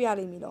င်းပြုရ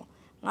လိမ့်မည်လော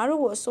ငါတို့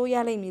ကိုအစိုးရ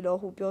လိမ့်မည်လော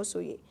ဟုပြော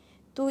ဆို၍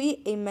သူ၏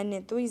အိမ်မက်နှ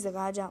င့်သူ၏စ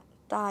ကားကြောင့်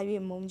တာ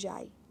၍မုန်းကြ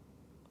၏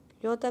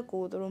ယောသက်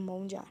ကိုသူတို့မု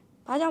န်းကြ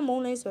ဘာကြောင့်မု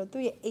န်းလဲဆိုတော့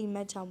သူ့ရဲ့အိမ်မ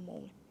က်ကြောင့်မု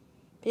န်းတယ်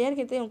ဘုရားခ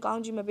င်တင်းကိုကော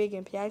င်းကြီးမပေးခ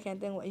င်ဘုရားခင်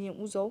တင်းကိုအရင်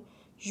ဦးဆုံး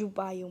ယူ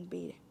ပါယုံ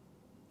ပေးတယ်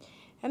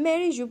အမေ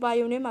ရိယူပါ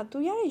ယုံထဲမှာသူ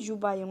ရတဲ့ယူ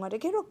ပါယုံကတ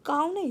ကယ်တော့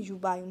ကောင်းတဲ့ယူ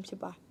ပါယုံဖြစ်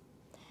ပါ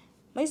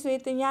မိတ်ဆွေ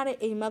တင်ရတဲ့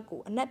အိမ်မက်ကို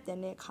အနက်ပြန်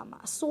တဲ့အခါမှာ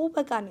အစိုးဘ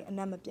က်ကနေအန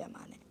က်မပြန်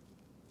ပါနဲ့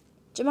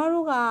ကျမ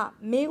တို့က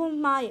မေကွန်း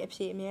မှားရဲ့အဖြ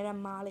စ်အများနဲ့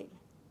မှားလိုက်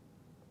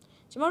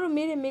ကျမတို့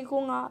မေးတဲ့မေကွ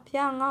န်းကဘု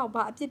ရားငါ့ကို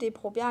ဘာအပြစ်တွေ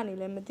ဖော်ပြနေ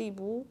လဲမသိ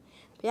ဘူး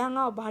ဘုရား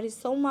ငါ့ကိုဘာတွေ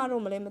ဆုံးမ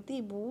တော့မလဲမသိ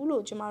ဘူး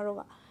လို့ကျမတို့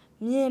က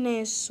မြင်နေ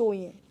ဆို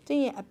ရင်တ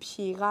င်းရဲ့အ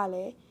ဖြေကလ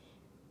ည်း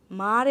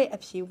မားတဲ့အ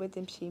ဖြေပဲတ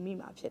င်ဖြေမိ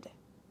မှာဖြစ်တယ်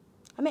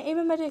အမေအိမ်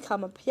မက်တဲ့ခါ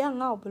မှာဘုရား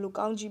ငါ့ကိုဘယ်လို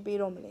ကောင်းကြီးပေး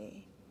တော့မလဲ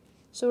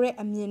ဆိုရဲ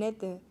အမြင်နဲ့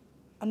တင်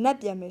အနက်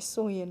ပြန်မယ်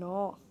ဆိုရင်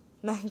တော့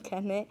နိုင်ငံ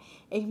နဲ့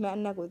အိမ်မက်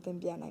အနက်ကိုတင်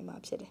ပြန်နိုင်မှာ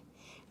ဖြစ်တယ်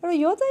အဲ့တော့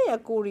ယောသက်ရဲ့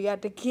အကိုတွေက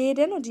တကယ်တ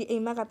ည်းတော့ဒီအိ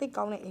မ်မက်ကတိတ်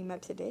ကောင်းတဲ့အိမ်မ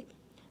က်ဖြစ်တယ်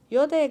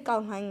ယောသက်ရဲ့ကော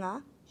င်းဟိုင်းက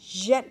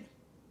ရ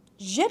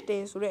က်တ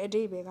ယ်ဆိုတဲ့အ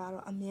ဓိပ္ပာယ်က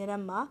တော့အမြဲတ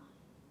မ်းမှာ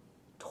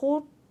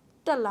ထိုး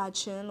တက်လာ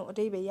ခြင်းလို့အ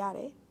ဓိပ္ပာယ်ရတ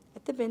ယ်အ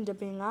သစ်ပင်တ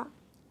ပင်က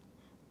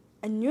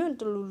အညွန့်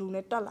တလူလူ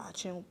နဲ့တက်လာ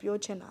ခြင်းကိုပြော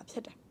ချင်တာဖြ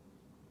စ်တယ်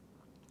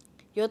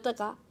ယောသက်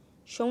က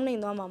ရှုံးနေ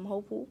သွားမှာမဟု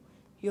တ်ဘူး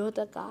ယောသ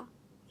က်က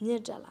မြ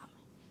င့်တက်လာမ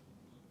ယ်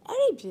အဲ့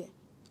ဒီပြင်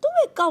သူ့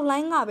ရဲ့ကောက်လို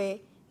င်းကပဲ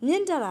မြ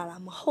င့်တက်လာတာ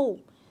မဟုတ်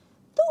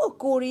သူ့အ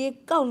ကိုရဲ့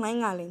ကောက်လိုင်း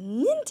ကလည်း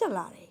မြင့်တက်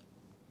လာတယ်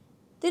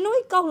တင်တို့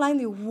ကောက်လိုင်း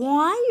တွေ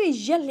ဝိုင်း၍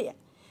ရက်လျက်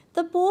တ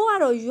ပိုးက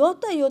တော့ယော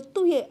သက်ရော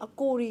သူ့ရဲ့အ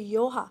ကိုရီ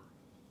ရောဟာ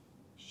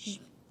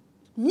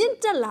မြင့်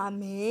တက်လာ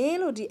မယ်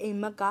လို့ဒီအိမ်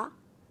မက်က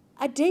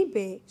အဓိပ္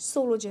ပာယ်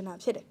ဆိုလိုချင်တာ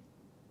ဖြစ်တယ်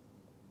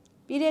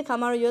ပြီးတဲ့အခါ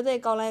မှာတော့ယောသက်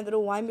ကောက်လိုင်းသူ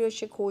တို့ဝိုင်းပြီး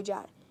ရှစ်ခိုးကြတ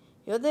ယ်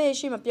ယောသက်ရဲ့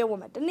ရှိမှပြုတ်ဝင်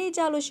မှာတနေ့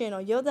ကြလို့ရှိရင်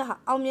တော့ယောသက်ဟာ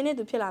အောင်မြင်တဲ့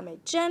သူဖြစ်လာမယ်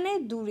ကြံတဲ့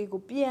သူတွေ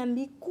ကိုပြန်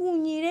ပြီးကူ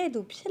ညီတဲ့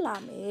သူဖြစ်လာ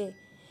မယ်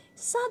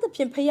စသဖြ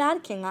င့်ဖယား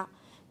ခင်က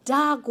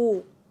ဒါကို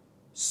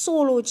ဆို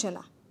လိုချင်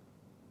တာဒါ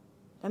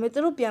ပေမဲ့သူ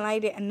တို့ပြန်လို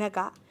က်တဲ့အနက်က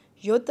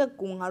ယောသက်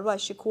ကိုငါတို့က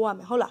ရှစ်ခိုးရမ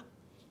ယ်ဟုတ်လား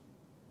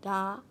ဒါ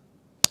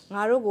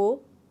ငါတို့ကို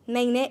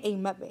နှိမ်တဲ့အိ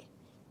မ်မက်ပဲ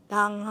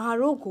ဒါငါ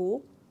တို့ကို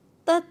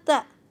တ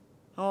က်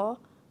နော်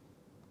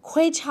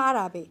ခွဲခြား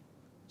တာပဲ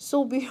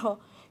ဆိုပြီးတော့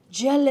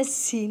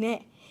jealousy နဲ့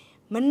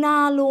မနာ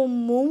လို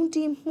မုန်း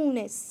တီးမှု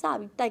နဲ့စ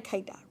ပြီးတိုက်ခို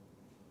က်တာ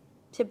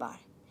ဖြစ်ပါတ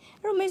ယ်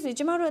အဲ့တော့မိတ်ဆွေ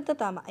ကျမတို့အသက်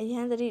တာမှာအရ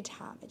န်သတိ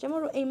ထားမယ်ကျမ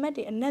တို့အိမ်မက်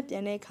တွေအနက်ပြ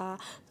န်တဲ့အခါ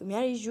သူ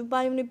များတွေယူပါ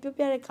ယုံတွေပြော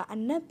ပြတဲ့အခါအ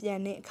နက်ပြန်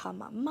တဲ့အခါ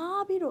မှာ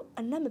မားပြီးတော့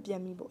အနက်မပြ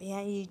န်မိဖို့အရ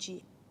န်အရေး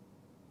ကြီး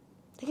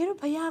တကယ်တော့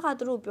ဘုရားက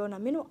သူတို့ပြောတာ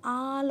မင်းတို့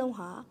အားလုံး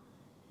ဟာ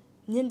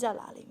မြင့်တက်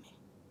လာလိမ့်မယ်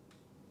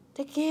တ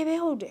ကယ်ပဲ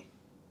ဟုတ်တယ်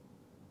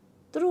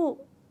သူတို့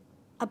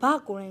အဘ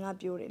ကိုရင်က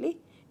ပြောတယ်လေ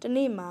ဒီ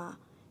နေ့မှာ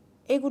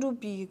အေဂုတု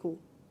ပြည်ကို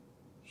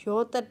ယော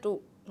သက်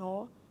တို့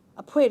နော်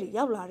အဖွဲတွေ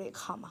ရောက်လာတဲ့အ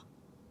ခါမှာ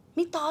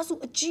မိသားစု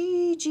အ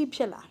ကြီးကြီးဖြ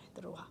စ်လာတယ်သူ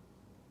တို့ဟာ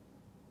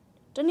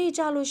ဒီနေ့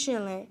ကြလို့ရှ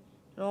င်လဲ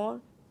နော်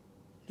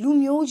လူ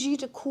မျိုးကြီး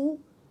တစ်ခု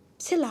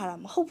ဖြစ်လာတာ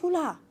မဟုတ်ဘူး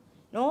လား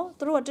နော်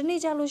သူတို့ကဒီနေ့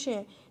ကြလို့ရှ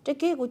င်တ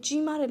ကယ်ကို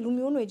ကြီးမားတဲ့လူ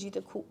မျိုးနွယ်ကြီးတ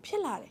စ်ခုဖြ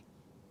စ်လာတယ်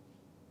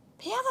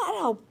ဘုရားကအဲ့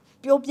ဒါကို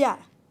ပြောပြတာ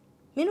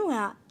မင်းတို့က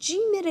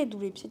ကြီးမြတ်တဲ့သူ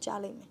တွေဖြစ်ကြ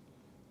လိမ့်မယ်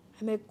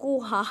အမေကို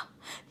ဟာ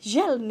ရ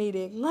က်နေတ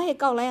ယ်ငါ့ရဲ့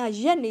ကောက်လိုင်းက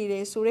ရက်နေတ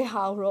ယ်ဆိုတဲ့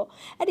ဟာကိုတော့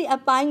အဲ့ဒီအ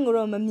ပိုင်းကို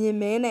တော့မမြင်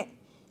မဲနဲ့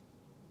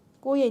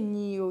ကိုယ့်ရဲ့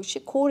ညီကိုရှ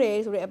စ်ခိုးတယ်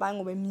ဆိုတဲ့အပိုင်း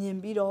ကိုပဲမြင်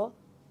ပြီးတော့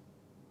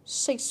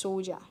စိတ်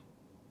ဆိုးကြ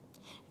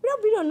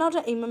ပြီးတော့နောက်ထ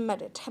ပ်အိမ်မက်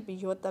တယ်ထပ်ပြီး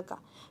ယောသက်က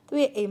သူ့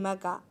ရဲ့အိမ်မက်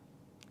က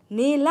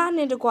နေလ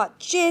နဲ့တကွ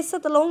ကျေဆ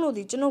က်တလုံးလို့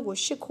ဒီကျွန်ုပ်ကို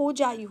ရှစ်ခိုး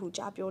ကြ၏ဟု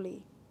ကြားပြောလေ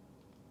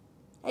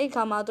အဲ့ဒီ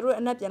ခါမှာသူတို့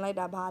အနက်ပြန်လိုက်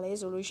တာဘာလဲ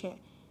ဆိုလို့ရှင်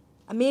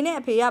အမေနဲ့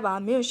အဖေကပါ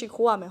မင်းကိုရှစ်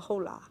ခိုးရမယ်ဟု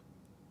တ်လား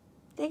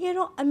တကယ်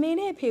တော့အမေ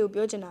နဲ့အဖေကို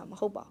ပြောချင်တာမ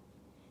ဟုတ်ပါ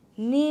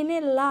ဘူးနေ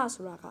နဲ့လ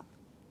ဆိုတာက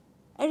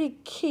အဲ့ဒီ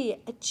ခေရဲ့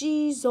အ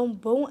ကြီးဆုံး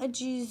ဘုံအ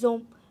ကြီး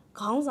ဆုံး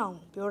ခေါင်းဆောင်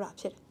ပြောတာ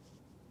ဖြစ်တယ်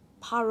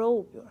ဖာရော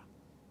ကိုပြောတာ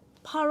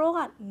ဖာရောက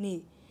နေ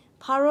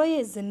ဖာရော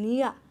ရဲ့ဇ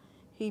နီးက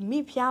ဒီမိ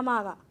ဖျားမ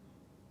က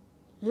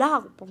လ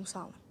ကိုပုံ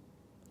ဆောင်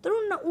သူ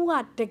တို့နှစ်ဦးက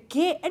တက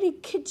ယ်အဲ့ဒီ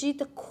ခေကြီး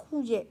တစ်ခု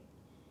ရဲ့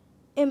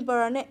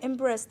emperor နဲ့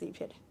empress တွေ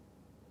ဖြစ်တယ်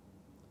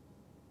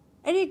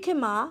အဲ့ဒီခေ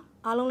မှာ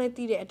အားလုံးလည်း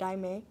သိတဲ့အတို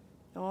င်းပဲ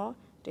เนาะ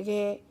တက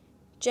ယ်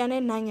ကျန်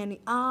တဲ့နိုင်ငံတွေ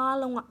အား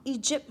လုံးက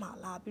Egypt မှာ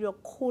လာပြီးတော့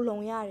ခိုလုံ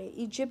ရတယ်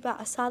Egypt က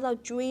အစားအသောက်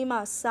ကျွေးမှ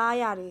စား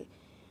ရတယ်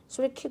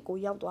ဆိုတဲ့ခေတ်ကို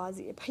ရောက်သွား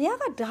စီဘုရား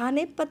ကဒါ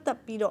နဲ့ပတ်သက်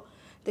ပြီးတော့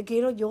တက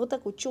ယ်တော့ယောသ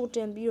က်ကိုကြိုတ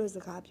င်ပြီးတော့စ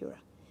ကားပြော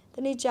တာတ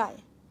နေ့ကျရင်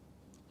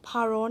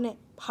ဖာရောနဲ့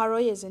ဖာ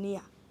ရောရဲ့ဇနီး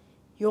က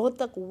ယော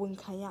သက်ကိုဝန်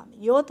ခံရမယ်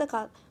ယောသက်က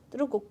သူ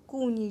တို့ကိုကူ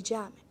ညီကြ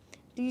မယ်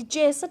ဒီ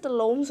ကျဲဆက်တ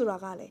လုံးဆိုတာ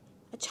ကလည်း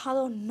အခြား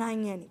သောနို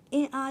င်ငံတွေအ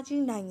င်အား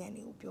ကြီးနိုင်ငံ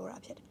တွေကိုပြောတာ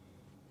ဖြစ်တယ်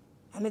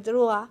ဒါပေမဲ့သူ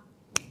တို့က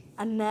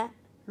အနက်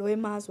လွဲ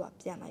မားစွာ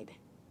ပြန်လိုက်တယ်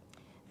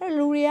အဲ့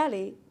လူတွေက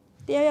လေ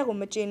တရားရက်ကို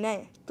မကျေနပ်ရ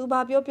င် तू ဘာ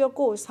ပြောပြော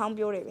ကိုယ်ကိုဆောင်း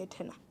ပြောတယ်ပဲထ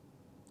င်တာ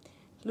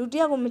လူတ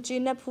ရားကိုမကျေ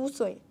နပ်ဘူး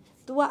ဆိုရင်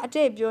तू ကအ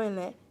တဲ့ပြောရင်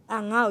လည်း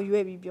ငါ့ကို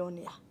ရွေ့ပြီးပြော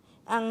နေ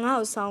တာငါ့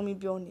ကိုဆောင်းပြီး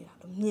ပြောနေတာ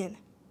လို့မြင်တ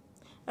ယ်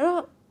အဲ့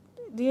တော့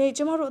ဒီနေ့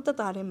ကျမတို့အသက်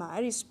တာထဲမှာ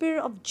အဲ့ဒီ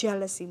spirit of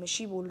jealousy မ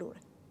ရှိဘူးလို့တ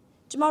ယ်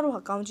ကျမတို့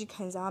ဟာကောင်းကြီး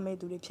ခံစားမဲ့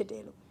သူတွေဖြစ်တ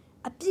ယ်လို့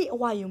အပြည့်အ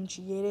ဝယုံကြ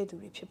ည်ရတဲ့သူ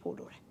တွေဖြစ်ဖို့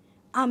လိုတယ်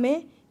အာမင်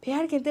ဘု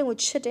ရားခင်တင့်ကို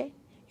ချစ်တယ်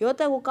ယော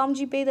သက်ကိုကောင်း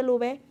ကြီးပေးတယ်လို့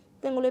ပဲ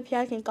တင့်ကိုလည်းဘု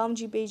ရားခင်ကောင်း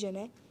ကြီးပေးခြင်းတ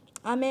ယ်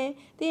အာမင်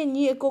တင့်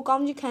ညီအကိုကော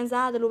င်းကြီးခံ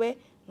စားရတယ်လို့ပဲ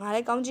ငါလ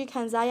ည်းကောင်းကြီး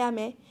ခံစားရမ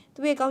ယ်သူ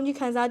ရဲ့ကောင်းကြီး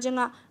ခံစားခြင်း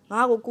က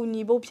ငါ့ကိုကူ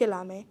ညီဖို့ဖြစ်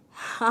လာမယ်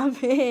အာမ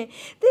င်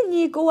တင့်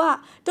ညီကိုက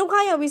ဒုက္ခ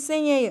ရောက်ပြီးဆ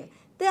င်းရဲရင်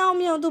တဲ့အောင်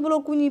မြင်သူဘယ်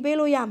လိုကူညီပေး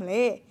လို့ရမ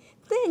လဲ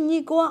တဲ့ညီ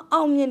ကိုက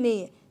အောင်မြင်နေ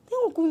ရင်တဲ့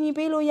ကိုကူညီ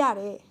ပေးလို့ရ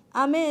တယ်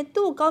အာမင်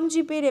သူ့ကိုကောင်း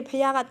ကြီးပေးတဲ့ဘု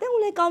ရားကတဲ့ကို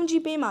လည်းကောင်း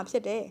ကြီးပေးမှာဖြ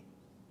စ်တယ်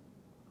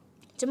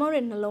ကျမတို့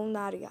ရဲ့နှလုံး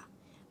သားတွေက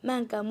မှ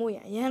န်ကန်မှုရ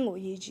အရန်ကို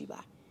အရေးကြီးပါ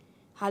တယ်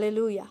ဟာလေ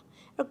လုယာ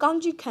အဲ့ကောင်း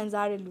ကြီးခံ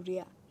စားတဲ့လူတွေ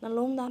ကနှ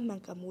လုံးသားမှ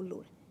န်ကန်မှု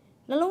လိုတယ်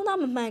နှလုံးသား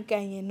မမှန်က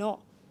န်ရင်တော့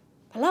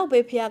ဘလောက်ပဲ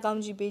ဖះကော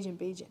င်းကြီးပေးခြင်း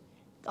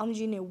ကောင်း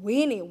ကြီးနဲ့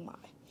ဝေးနေဦးမှာ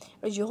ပဲ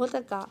အဲ့ယောသ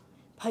က်က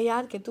ဖះ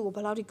ကသူ့ကိုဘ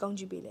လောက်ထိကောင်း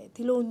ကြီးပေးလဲ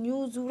ဒီလိုညူ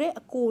စုတဲ့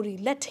အကိုတွေ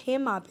လက်ထဲ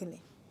မှာဖြစ်လေ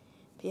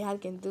ဖះ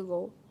ကသူ့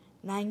ကို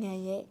နိုင်ငံ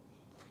ရဲ့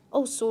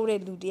အုပ်စိုးတဲ့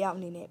လူတယောက်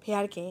အနေနဲ့ဖះ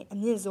ကအ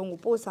မြင့်ဆုံးကို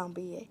ပို့ဆောင်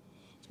ပေးရဲ့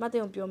ကျွန်မတ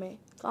င်ပြောမယ်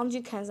ကောင်း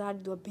ကြီးခံစား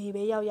တဲ့သူဘေး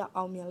ပဲရောက်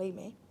အောင်မြင်လိမ့်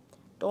မယ်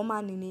တောမ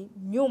နေနေ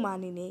မြို့မ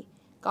နေနေ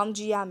ကောင်း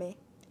ကြီးရမယ်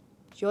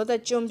ယောသ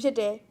ကျွန်ဖြစ်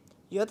တယ်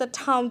ယောသ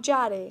ထောင်ကြ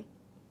တယ်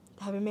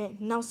ဒါပေမဲ့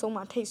နောက်ဆုံး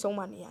မှထိတ်ဆုံး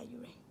မှနေရယူ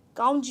တယ်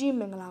ကောင်းကြီး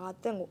မင်္ဂလာက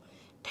တင့်ကို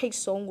ထိတ်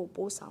ဆုံးကို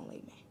ပို့ဆောင်လိ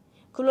မ့်မယ်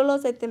ခုလောလော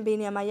ဆယ်တင်ပေး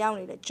နေမှာရောက်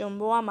နေတဲ့ကျွန်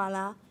ဘဝမှာ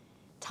လား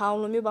ထောင်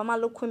လိုမျိုးဘာမှ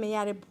လုပ်ခွင့်မရ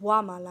တဲ့ဘဝ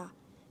မှာလား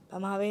ဘာ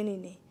မှပဲနေ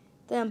တ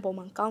င့်အပေါ်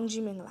မှာကောင်း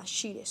ကြီးမင်္ဂလာ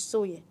ရှိတယ်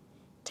ဆိုရင်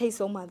ထိတ်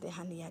ဆုံးမှတဲ့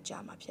ဟာနေရကြ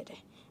မှာဖြစ်တ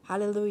ယ်ဟာ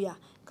လေလုယာ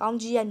ကောင်း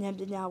ကြီးရဲ့ဉာဏ်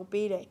ပညာကို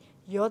ပေးတယ်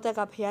ယောသက်က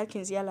ဖျားခ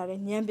င်စီရလာတဲ့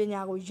ဉာဏ်ပ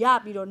ညာကိုရ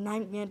ပြီးတော့နို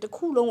င်ငံတစ်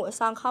ခုလုံးကိုအ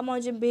ဆောင်ခါမော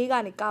င်းခြင်းဘေးက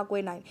နေကာကွ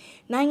ယ်နိုင်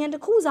နိုင်ငံတ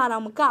စ်ခုစား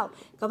တော့မကောက်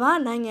ကမ္ဘာ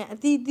နိုင်ငံအ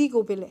သီးသီး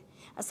ကိုပဲလေ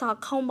အစာ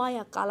ခေါင်းပါရ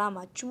ကာလ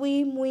မှာ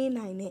ကျွေးမွေး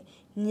နိုင်တဲ့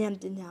ဉာဏ်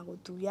ပညာကို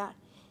သူရတယ်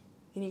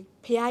ဒီနေ့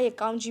ဖျားရဲ့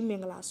ကောင်းကြီးမ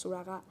င်္ဂလာဆို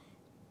တာက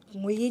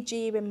ငွေရေး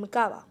ကြေးရေးပဲမက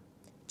ပါ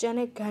ကျန်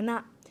တဲ့ကဏ္ဍ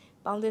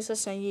ပေါင်းသစ်ဆ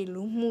က်ဆံရေး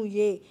လူမှု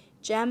ရေး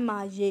ကျန်းမာ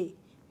ရေး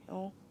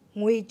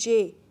ငွေ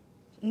ကြေး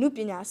နုပ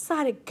ညာစ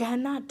တဲ့ကဏ္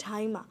ဍတို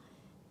င်းမှာ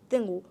တ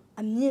င့်ကို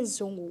အမြင့်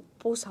ဆုံးကို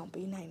ပို့ဆောင်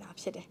ပေးနိုင်တာ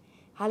ဖြစ်တယ်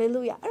ဟာလေ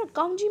လုယာအဲ့တော့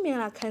ကောင်းကြီးမင်္ဂ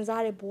လာခံ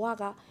စားတဲ့ဘဝ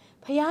က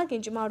ဖခ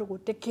င်ကျမတို့ကို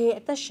တကယ်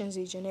အသက်ရှင်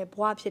စေခြင်းတဲ့ဘ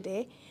ဝဖြစ်တ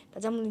ယ်ဒါ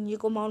ကြောင့်မလို့ညီ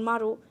ကိုမောင်မ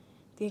တို့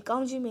ဒီကော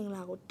င်းကြီးမင်္ဂ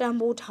လာကိုတန်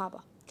ဖိုးထား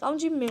ပါကောင်း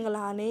ကြီးမင်္ဂ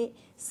လာနဲ့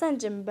စန့်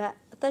ကျင်ဘက်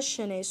အသက်ရှ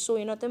င်နေဆို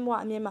ရင်တော့တင့်ဘဝ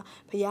အမြင်မှာ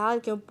ဖ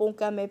ခင်ပုံ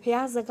ကံမယ်ဖခ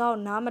င်စကားကို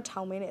နားမ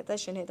ထောင်မင်းနဲ့အသက်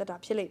ရှင်နေတတ်တာ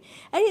ဖြစ်လိမ့်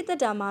အဲ့ဒီအသက်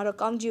တာမှာတော့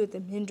ကောင်းကြီး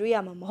ကိုမြင်တွေ့ရ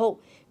မှာမဟုတ်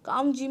ကော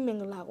င်းကြီးမင်္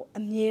ဂလာကို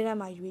အမြဲတမ်း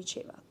မှရွေးချ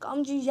ယ်ပါကော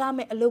င်းကြီးရမ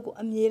ယ့်အလုပ်ကို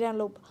အမြဲတမ်း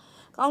လုပ်ပါ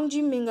ကောင်း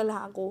ကြီးမင်္ဂ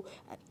လာကို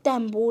တ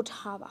န်ဖိုး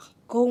ထားပါ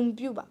ဂုဏ်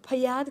ပြုပါဖခ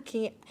င်ရဲ့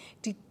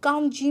ဒီကော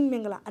င်းကြီးမ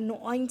င်္ဂလာ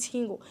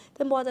anointingကိုသ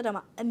င်ပေါ်တဲ့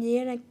မှာအမြဲ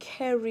တမ်း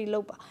carry လု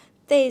ပ်ပါ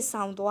တည်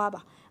ဆောင်သွား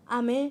ပါအာ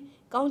မင်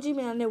ကောင်းကြီးမ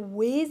င်္ဂလာနဲ့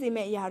ဝေးစေမ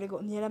ယ့်အရာတွေကို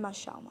အမြဲတမ်း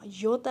ရှောင်ပါ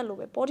ရောတက်လို့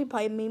ပဲ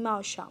Spotify မိမကို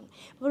ရှောင်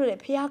ဘာလို့လဲ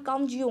ဖခင်ကော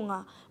င်းကြီးကိုငါ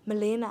မ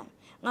လင်းနိုင်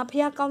ငါ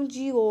ဖះကောင်း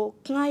ကြီးကို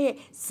ငါရဲ့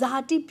ဇာ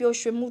တိပျော်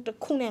ရွှင်မှုတစ်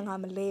ခုနဲ့ငါ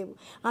မလဲဘူး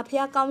ငါ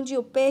ဖះကောင်းကြီး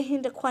ကိုပဲဟ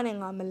င်းတစ်ခွက်နဲ့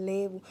ငါမ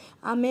လဲဘူး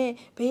အာမင်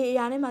ဘေးအ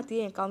ရာနဲ့မှတည်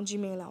ရင်ကောင်း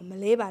ကြီးမင်္ဂလာကိုမ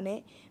လဲပါနဲ့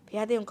ဖះ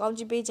တဲ့ကိုကောင်း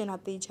ကြီးပေးချင်တာ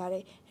ပေးချတ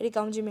ယ်အဲ့ဒီ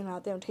ကောင်းကြီးမင်္ဂလာ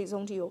တဲ့ကိုထိတ်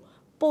ဆုံးထီကို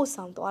ပို့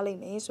ဆောင်သွားလိ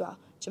မ့်မယ်ဆိုတာ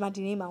ကျွန်မ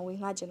ဒီနေ့မှဝင်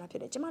ငှချင်တာဖြ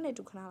စ်တယ်ကျွန်မနဲ့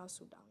တူခဏလောက်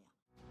ဆူတောင်း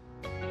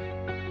ရ